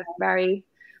went very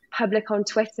public on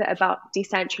Twitter about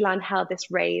Decentraland held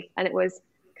this rave, and it was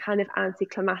kind of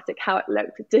anticlimactic how it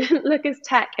looked. It didn't look as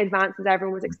tech advanced as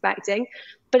everyone was expecting,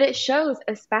 but it shows,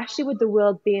 especially with the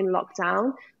world being locked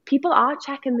down, people are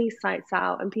checking these sites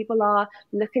out and people are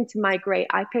looking to migrate.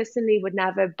 I personally would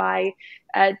never buy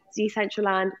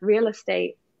Decentraland real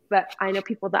estate, but I know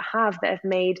people that have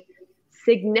made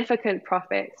significant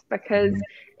profits because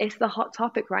it's the hot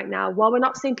topic right now. While we're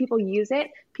not seeing people use it,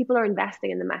 people are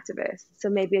investing in the metaverse. So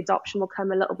maybe adoption will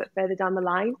come a little bit further down the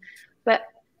line. But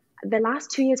the last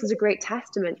 2 years was a great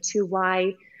testament to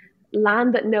why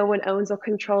land that no one owns or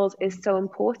controls is so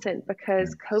important,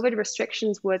 because COVID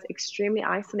restrictions was extremely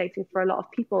isolating for a lot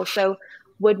of people. So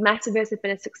would metaverse have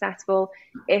been as successful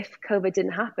if COVID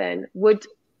didn't happen? Would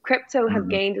crypto have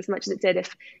gained as much as it did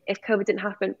if COVID didn't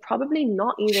happen? Probably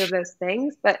not either of those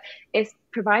things, but it's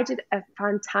provided a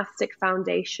fantastic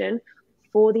foundation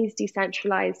for these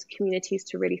decentralized communities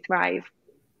to really thrive.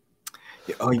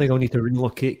 I think I'll need to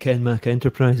relocate KenMac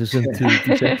Enterprises into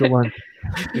Decentraland.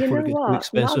 You know what?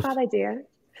 Not a bad idea.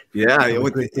 Yeah,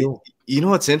 you know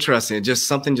what's interesting?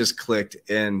 Something just clicked,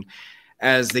 and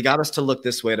as they got us to look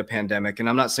this way at a pandemic, and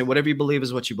I'm not saying whatever you believe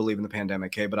is what you believe in the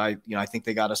pandemic, okay? But I think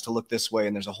they got us to look this way,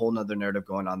 and there's a whole nother narrative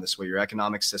going on this way. Your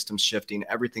economic system's shifting,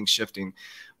 everything's shifting.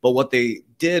 But what they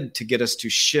did to get us to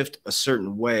shift a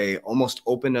certain way almost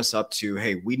opened us up to,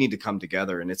 hey, we need to come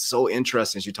together. And it's so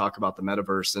interesting as you talk about the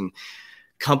metaverse and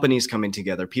companies coming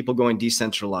together, people going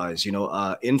decentralized,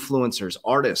 influencers,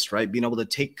 artists, right? Being able to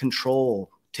take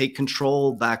control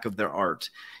back of their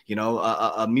art.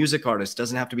 A music artist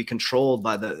doesn't have to be controlled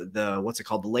by the what's it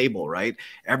called, the label, right?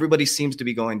 Everybody seems to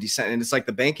be going decent, and it's like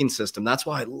the banking system. That's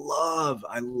why I love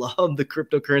the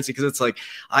cryptocurrency, because it's like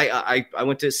I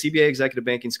went to CBA Executive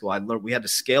Banking School. I learned we had to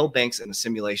scale banks in a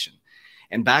simulation.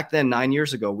 And back then, 9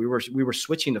 years ago, we were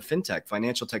switching to fintech,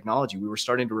 financial technology. We were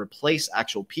starting to replace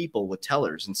actual people with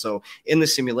tellers. And so in the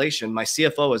simulation, my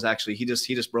CFO is actually, he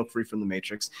just broke free from the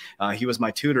matrix. He was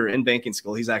my tutor in banking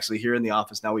school. He's actually here in the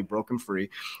office now. We broke him free.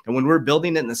 And when we were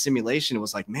building it in the simulation, it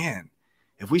was like, man,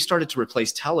 if we started to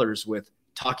replace tellers with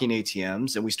talking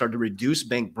ATMs and we started to reduce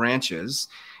bank branches,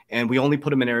 and we only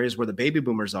put them in areas where the baby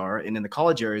boomers are, and in the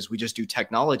college areas, we just do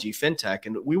technology, fintech,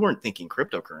 and we weren't thinking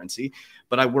cryptocurrency,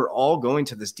 but we're all going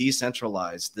to this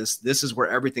decentralized, this is where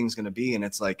everything's going to be. And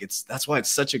that's why it's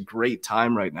such a great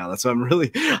time right now. That's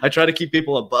why I try to keep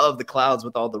people above the clouds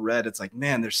with all the red. It's like,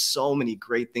 man, there's so many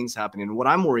great things happening. And what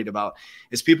I'm worried about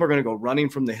is people are going to go running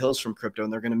from the hills from crypto,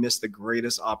 and they're going to miss the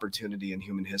greatest opportunity in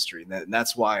human history. And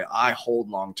that's why I hold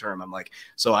long-term. I'm like,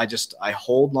 so I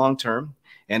hold long-term.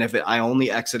 And I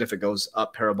only exit if it goes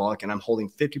up parabolic, and I'm holding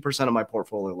 50% of my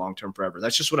portfolio long-term forever.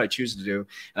 That's just what I choose to do.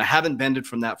 And I haven't bended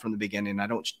from that from the beginning. I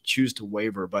don't choose to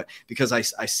waver, but because I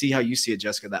see how you see it,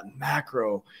 Jessica, that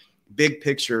macro, big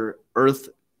picture, earth,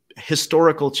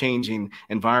 historical changing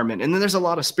environment. And then there's a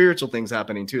lot of spiritual things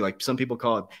happening too. Like some people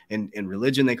call it in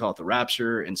religion, they call it the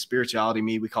rapture. In spirituality,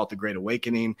 we call it the Great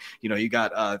Awakening. You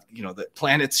got, the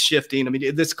planets shifting. I mean,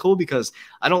 it's cool because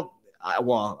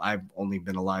I've only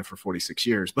been alive for 46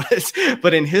 years,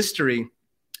 but in history,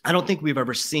 I don't think we've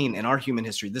ever seen in our human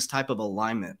history this type of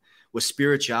alignment with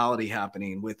spirituality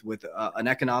happening, with an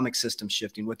economic system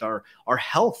shifting, with our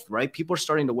health, right? People are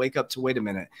starting to wake up to, wait a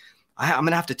minute, I'm going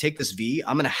to have to take this V.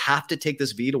 I'm going to have to take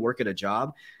this V to work at a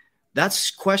job.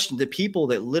 That's question. The people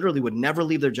that literally would never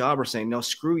leave their job are saying, no,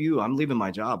 screw you. I'm leaving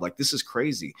my job. Like, this is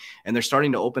crazy. And they're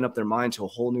starting to open up their mind to a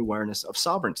whole new awareness of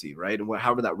sovereignty, right? And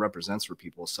however that represents for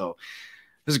people. So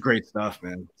this is great stuff,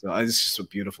 man. So it's just so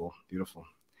beautiful, beautiful.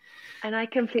 And I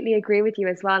completely agree with you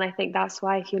as well. And I think that's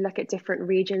why if you look at different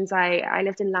regions, I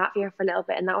lived in Latvia for a little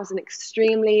bit, and that was an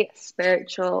extremely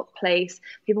spiritual place.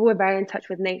 People were very in touch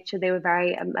with nature. They were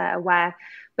very aware.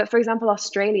 But for example,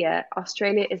 Australia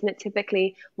isn't it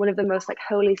typically one of the most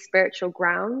holy spiritual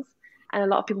grounds? And a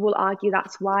lot of people will argue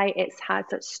that's why it's had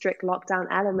such strict lockdown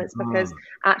elements, because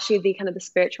actually the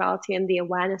spirituality and the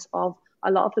awareness of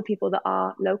a lot of the people that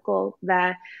are local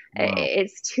there,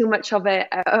 it's too much of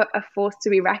a force to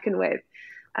be reckoned with.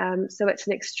 So it's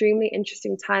an extremely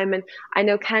interesting time. And I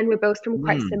know, Ken, we're both from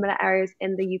quite similar areas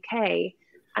in the UK.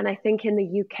 And I think in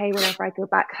the UK, whenever I go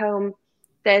back home,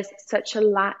 there's such a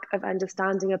lack of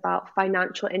understanding about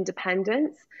financial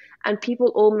independence, and people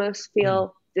almost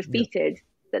feel defeated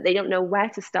that they don't know where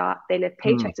to start. They live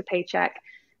paycheck to paycheck,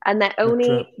 and they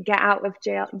only get out of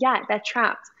jail. Yeah, they're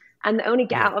trapped, and they only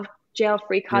get out of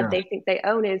jail-free card they think they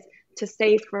own is to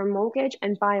save for a mortgage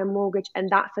and buy a mortgage, and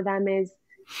that for them is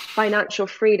financial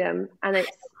freedom. And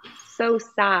it's so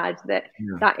sad that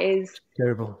that is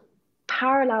terrible,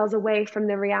 parallels away from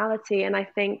the reality. And I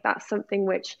think that's something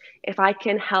which, if I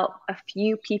can help a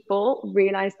few people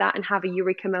realize that and have a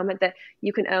eureka moment, that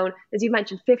you can own, as you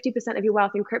mentioned, 50% of your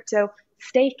wealth in crypto,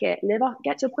 stake it, live off,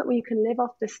 get to a point where you can live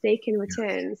off the staking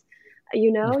returns.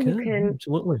 You can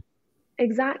absolutely.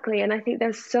 Exactly. And I think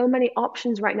there's so many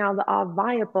options right now that are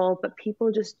viable, but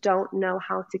people just don't know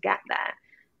how to get there.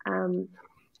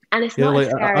 And it's not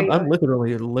scary. I'm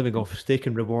literally living off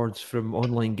staking rewards from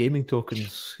online gaming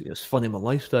tokens. It's funny, my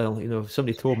lifestyle. If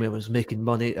somebody told me I was making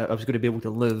money, I was going to be able to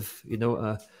live,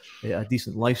 a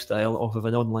decent lifestyle off of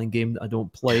an online game that I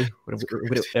don't play, where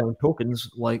I earn tokens,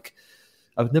 like,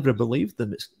 I would never have believed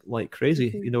them. It's like crazy.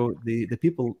 The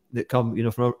people that come,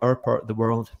 from our part of the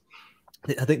world,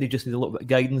 I think they just need a little bit of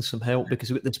guidance, some help, because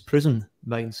we've got this prison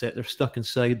mindset. They're stuck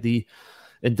inside the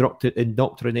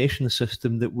indoctrination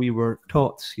system that we were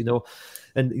taught,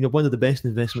 and one of the best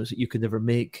investments that you can ever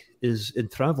make is in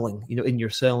traveling, in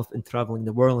yourself, and traveling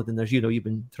the world. And there's, you've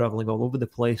been traveling all over the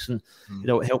place, and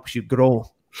it helps you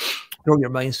grow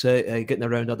your mindset, getting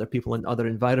around other people in other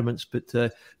environments. But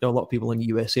a lot of people in the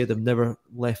USA, they've never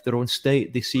left their own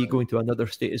state. They see going to another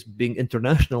state as being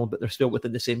international, but they're still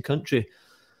within the same country.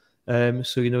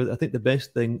 So I think the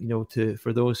best thing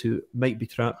for those who might be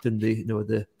trapped in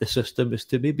the system is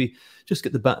to maybe just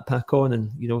get the backpack on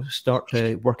and start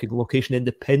working location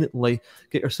independently,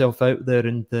 get yourself out there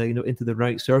and into the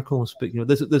right circles. But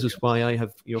this is why I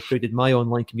have created my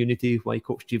online community, why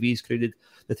Coach JV's created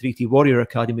the 3T Warrior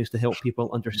Academy, is to help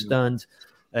people understand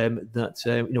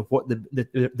that what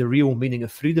the real meaning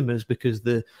of freedom is, because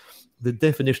the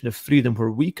definition of freedom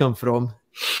where we come from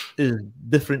is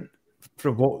different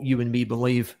from what you and me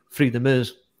believe freedom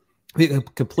is. We have a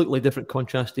completely different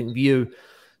contrasting view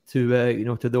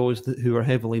to to those who are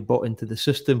heavily bought into the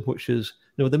system, which is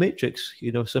the Matrix.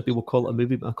 Some people call it a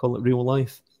movie, but I call it real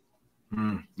life.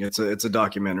 It's a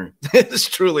documentary. It's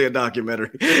truly a documentary.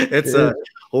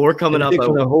 We're coming up. It takes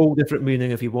on a whole different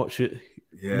meaning if you watch it.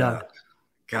 Yeah. No.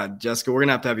 God, Jessica, we're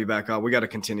going to have you back on. We got to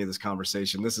continue this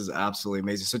conversation. This is absolutely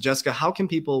amazing. So, Jessica,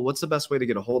 what's the best way to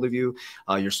get a hold of you?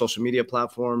 Your social media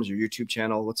platforms, your YouTube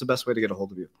channel, what's the best way to get a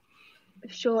hold of you?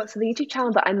 Sure. So the YouTube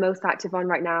channel that I'm most active on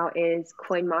right now is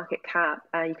CoinMarketCap.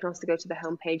 You can also go to the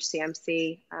homepage,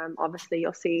 CMC. Obviously,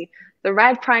 you'll see the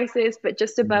red prices, but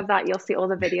just above that, you'll see all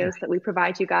the videos that we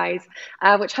provide you guys,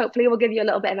 which hopefully will give you a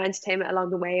little bit of entertainment along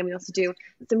the way. And we also do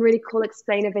some really cool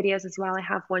explainer videos as well. I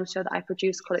have one show that I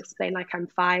produce called Explain Like I'm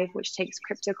 5, which takes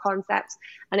crypto concepts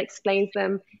and explains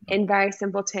them in very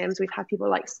simple terms. We've had people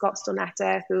like Scott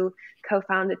Stornetta, who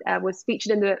co-founded, was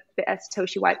featured in the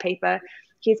Satoshi white paper.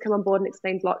 He's come on board and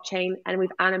explained blockchain, and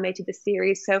we've animated the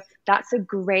series. So that's a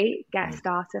great get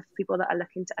starter for people that are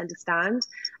looking to understand.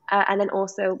 And then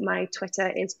also my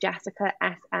Twitter is Jessica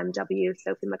SMW,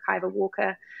 Sophie McIver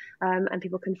Walker, and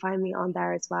people can find me on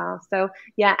there as well. So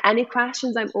yeah, any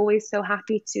questions, I'm always so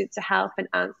happy to help and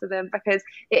answer them, because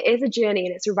it is a journey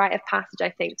and it's a rite of passage, I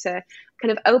think, to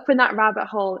kind of open that rabbit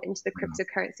hole into the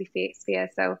cryptocurrency sphere.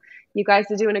 So you guys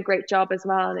are doing a great job as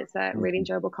well, and it's a really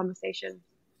enjoyable conversation.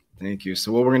 Thank you.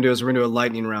 So what we're going to do is we're going to do a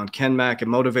lightning round. Ken Mack, and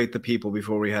motivate the people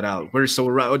before we head out. Just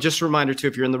a reminder too,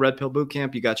 if you're in the Red Pill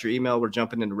Bootcamp, you got your email. We're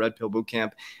jumping into Red Pill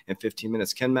Bootcamp in 15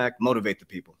 minutes. Ken Mack, motivate the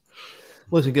people.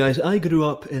 Listen, guys, I grew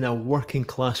up in a working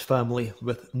class family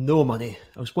with no money.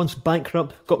 I was once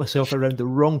bankrupt, got myself around the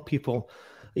wrong people.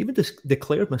 I even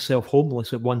declared myself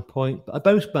homeless at one point, but I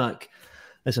bounced back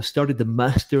as I started to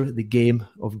master the game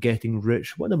of getting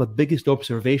rich. One of my biggest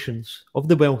observations of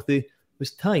the wealthy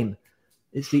was time.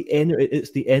 It's the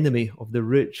enemy of the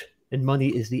rich, and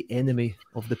money is the enemy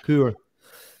of the poor.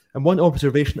 And one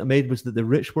observation I made was that the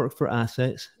rich work for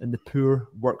assets and the poor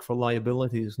work for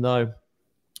liabilities. Now,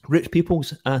 rich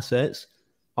people's assets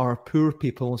are poor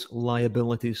people's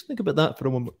liabilities. Think about that for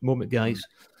a moment, guys.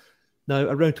 Now,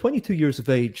 around 22 years of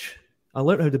age, I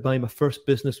learned how to buy my first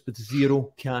business with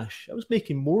zero cash. I was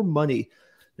making more money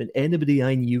than anybody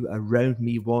I knew around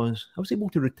me was. I was able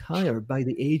to retire by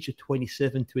the age of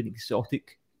 27 to an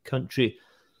exotic country.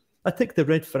 I ticked the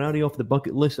red Ferrari off the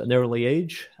bucket list at an early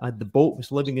age. I had the boat,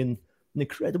 was living in an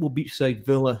incredible beachside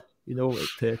villa,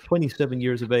 at 27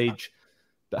 years of age.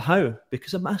 But how?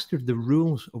 Because I mastered the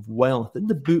rules of wealth. In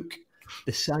the book,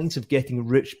 The Science of Getting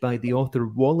Rich by the author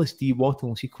Wallace D.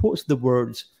 Wattles, he quotes the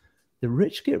words, "The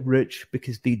rich get rich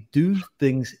because they do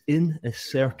things in a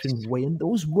certain way." And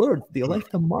those words, they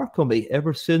left a mark on me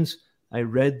ever since I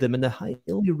read them. And I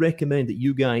highly recommend that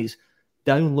you guys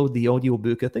download the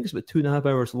audiobook. I think it's about 2.5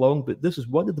 hours long, but this is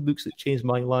one of the books that changed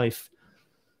my life.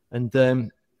 And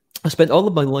I spent all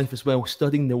of my life as well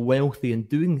studying the wealthy and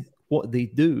doing what they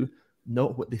do,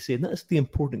 not what they say. And that's the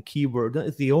important key word. That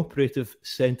is the operative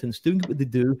sentence, doing what they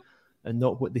do and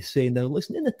not what they say. Now,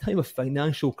 listen, in a time of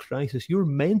financial crisis, your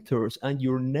mentors and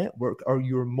your network are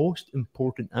your most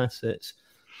important assets.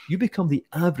 You become the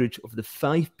average of the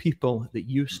 5 people that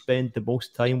you spend the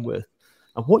most time with.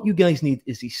 And what you guys need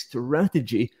is a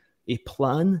strategy, a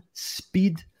plan,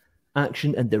 speed,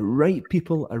 action, and the right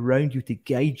people around you to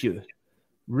guide you.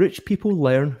 Rich people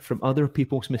learn from other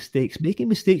people's mistakes. Making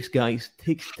mistakes, guys,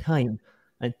 takes time.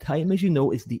 And time, as you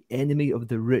know, is the enemy of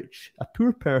the rich. A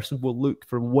poor person will look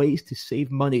for ways to save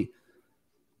money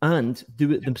and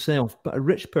do it themselves. But a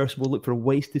rich person will look for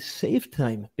ways to save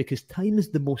time, because time is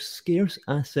the most scarce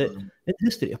asset in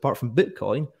history, apart from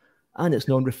Bitcoin, and it's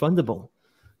non-refundable.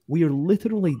 We are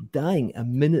literally dying a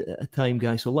minute at a time,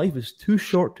 guys. So life is too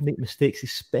short to make mistakes,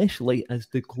 especially as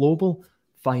the global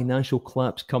financial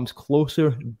collapse comes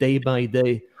closer day by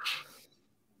day.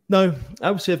 Now, I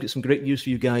would say I've got some great news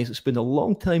for you guys. It's been a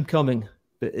long time coming,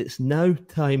 but it's now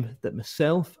time that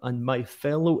myself and my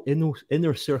fellow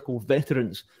inner circle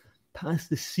veterans pass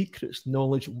the secrets,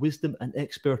 knowledge, wisdom, and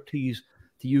expertise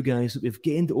to you guys that we've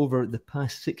gained over the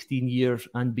past 16 years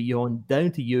and beyond,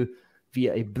 down to you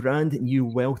via a brand new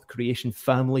wealth creation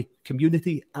family,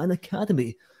 community, and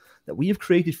academy that we have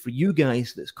created for you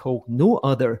guys that's called no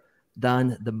other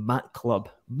than the Mac Club.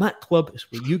 Mac Club is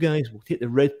where you guys will take the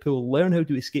red pill, learn how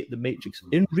to escape the matrix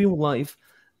in real life,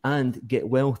 and get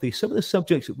wealthy. Some of the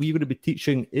subjects that we're going to be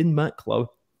teaching in Mac Club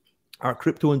are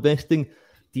crypto investing,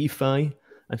 DeFi,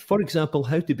 and for example,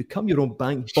 how to become your own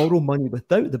bank, borrow money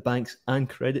without the banks and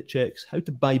credit checks, how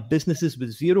to buy businesses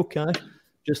with zero cash,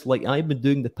 just like I've been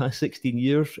doing the past 16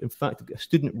 years. In fact, I've got a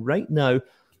student right now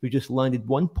who just landed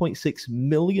 $1.6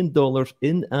 million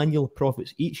in annual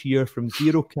profits each year from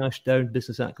zero cash down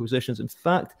business acquisitions. In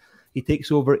fact, he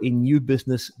takes over a new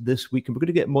business this week, and we're going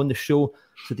to get him on the show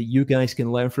so that you guys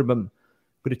can learn from him. I'm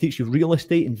going to teach you real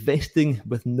estate investing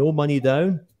with no money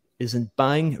down, is in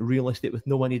buying real estate with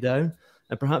no money down.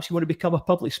 And perhaps you want to become a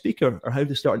public speaker, or how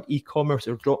to start an e-commerce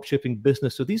or dropshipping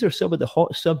business. So these are some of the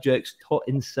hot subjects taught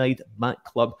inside Mac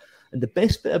Club. And the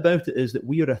best bit about it is that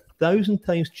we are 1,000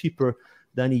 times cheaper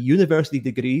than a university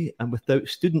degree and without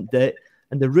student debt.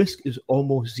 And the risk is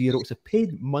almost zero. It's a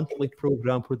paid monthly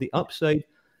program where the upside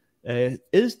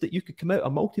is that you could come out a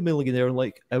multimillionaire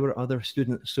like our other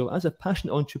students. So as a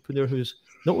passionate entrepreneur who's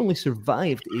not only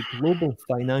survived a global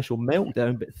financial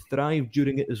meltdown, but thrived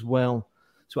during it as well.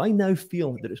 So I now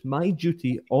feel that it's my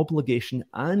duty, obligation,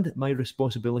 and my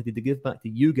responsibility to give back to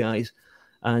you guys,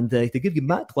 and to give you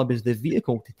Mac Club as the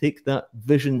vehicle to take that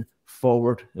vision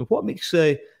forward. And what makes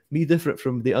me different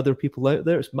from the other people out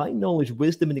there? It's my knowledge,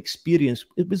 wisdom, and experience.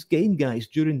 It was gained, guys,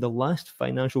 during the last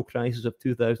financial crisis of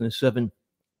 2007.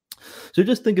 So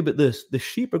just think about this. The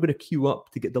sheep are going to queue up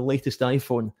to get the latest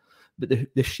iPhone, but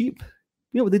the sheep,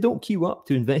 they don't queue up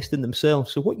to invest in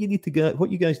themselves. So what you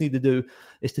guys need to do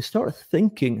is to start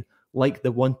thinking like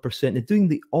the 1% and doing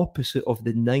the opposite of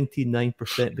the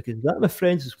 99%, because that, my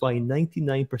friends, is why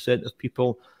 99% of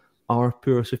people are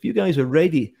poor. So if you guys are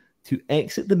ready to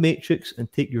exit the matrix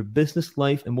and take your business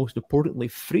life and, most importantly,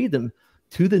 freedom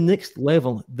to the next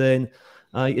level, then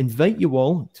I invite you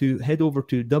all to head over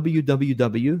to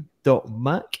www.mac.club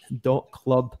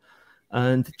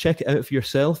and check it out for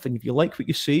yourself. And if you like what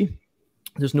you see,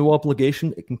 there's no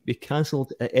obligation. It can be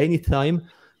cancelled at any time.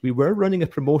 We were running a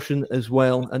promotion as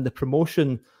well, and the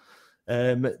promotion,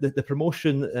 the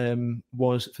promotion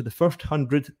was for the first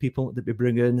 100 people that we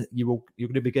bring in. You're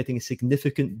going to be getting a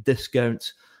significant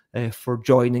discount for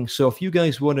joining. So if you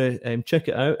guys want to check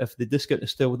it out, if the discount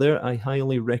is still there, I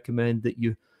highly recommend that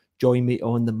you join me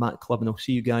on the Mac Club, and I'll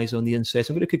see you guys on the inside.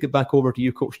 So I'm going to kick it back over to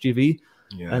you, Coach JV.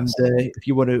 Yes. And if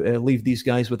you want to leave these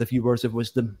guys with a few words of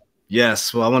wisdom.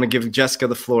 Yes. Well, I want to give Jessica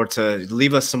the floor to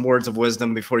leave us some words of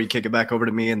wisdom before you kick it back over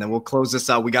to me, and then we'll close this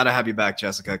out. We got to have you back,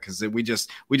 Jessica, because we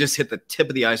just hit the tip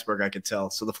of the iceberg, I could tell.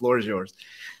 So the floor is yours.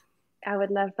 I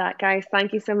would love that, guys.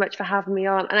 Thank you so much for having me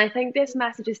on. And I think this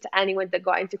message is to anyone that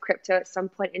got into crypto at some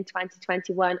point in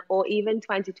 2021 or even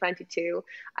 2022.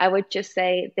 I would just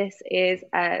say this is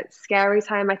a scary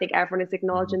time. I think everyone is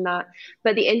acknowledging that.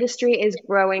 But the industry is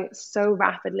growing so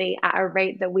rapidly at a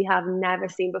rate that we have never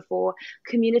seen before.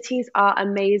 Communities are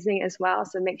amazing as well.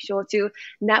 So make sure to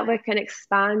network and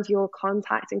expand your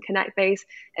contact and connect base.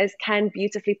 As Ken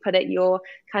beautifully put it, you're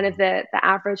kind of the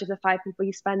average of the 5 people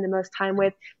you spend the most time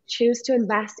with. Choose choose to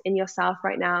invest in yourself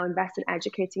right now, invest in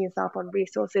educating yourself on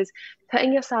resources,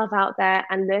 putting yourself out there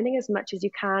and learning as much as you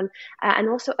can, and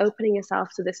also opening yourself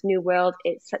to this new world.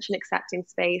 It's such an accepting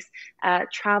space.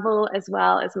 Travel as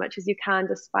well as much as you can,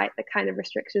 despite the kind of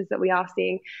restrictions that we are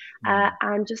seeing,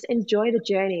 and just enjoy the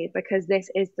journey, because this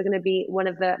is going to be one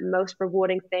of the most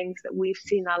rewarding things that we've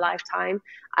seen in our lifetime.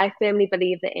 I firmly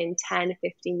believe that in 10,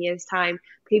 15 years time,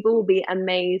 people will be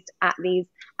amazed at these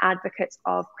advocates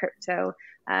of crypto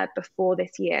before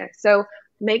this year. So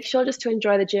make sure just to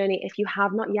enjoy the journey. If you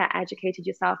have not yet educated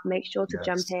yourself, make sure to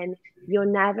jump in. You're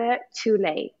never too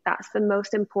late. That's the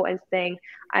most important thing.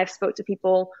 I've spoke to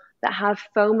people that have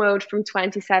FOMO'd from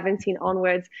 2017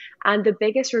 onwards, and the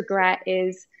biggest regret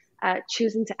is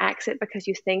choosing to exit because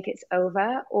you think it's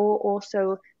over, or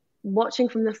also watching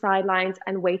from the sidelines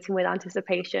and waiting with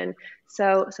anticipation.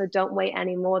 So don't wait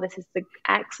anymore. This is the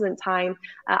excellent time.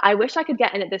 I wish I could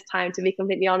get in at this time, to be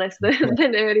completely honest,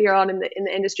 than earlier on in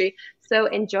the industry. So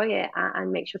enjoy it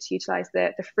and make sure to utilize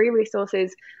the free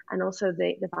resources and also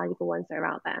the valuable ones that are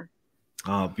out there.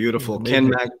 Oh, beautiful. Ken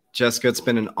Mack, Jessica, it's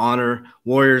been an honor.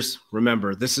 Warriors,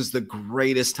 remember, this is the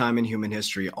greatest time in human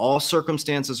history. All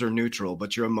circumstances are neutral,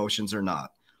 but your emotions are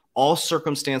not. All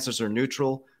circumstances are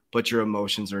neutral, but your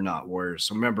emotions are not, Warriors.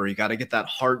 So remember, you got to get that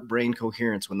heart-brain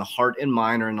coherence. When the heart and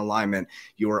mind are in alignment,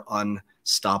 you are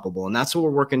unstoppable. And that's what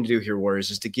we're working to do here,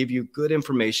 Warriors, is to give you good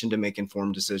information to make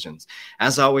informed decisions.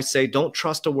 As I always say, don't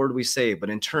trust a word we say, but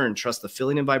in turn, trust the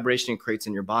feeling and vibration it creates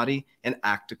in your body and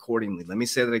act accordingly. Let me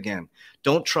say that again.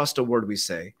 Don't trust a word we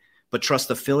say, but trust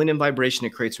the feeling and vibration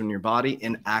it creates in your body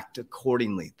and act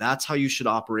accordingly. That's how you should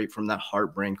operate from that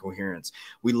heart-brain coherence.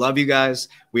 We love you guys.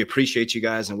 We appreciate you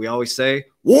guys. And we always say,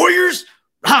 Warriors,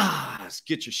 rise!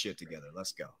 Get your shit together.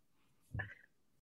 Let's go.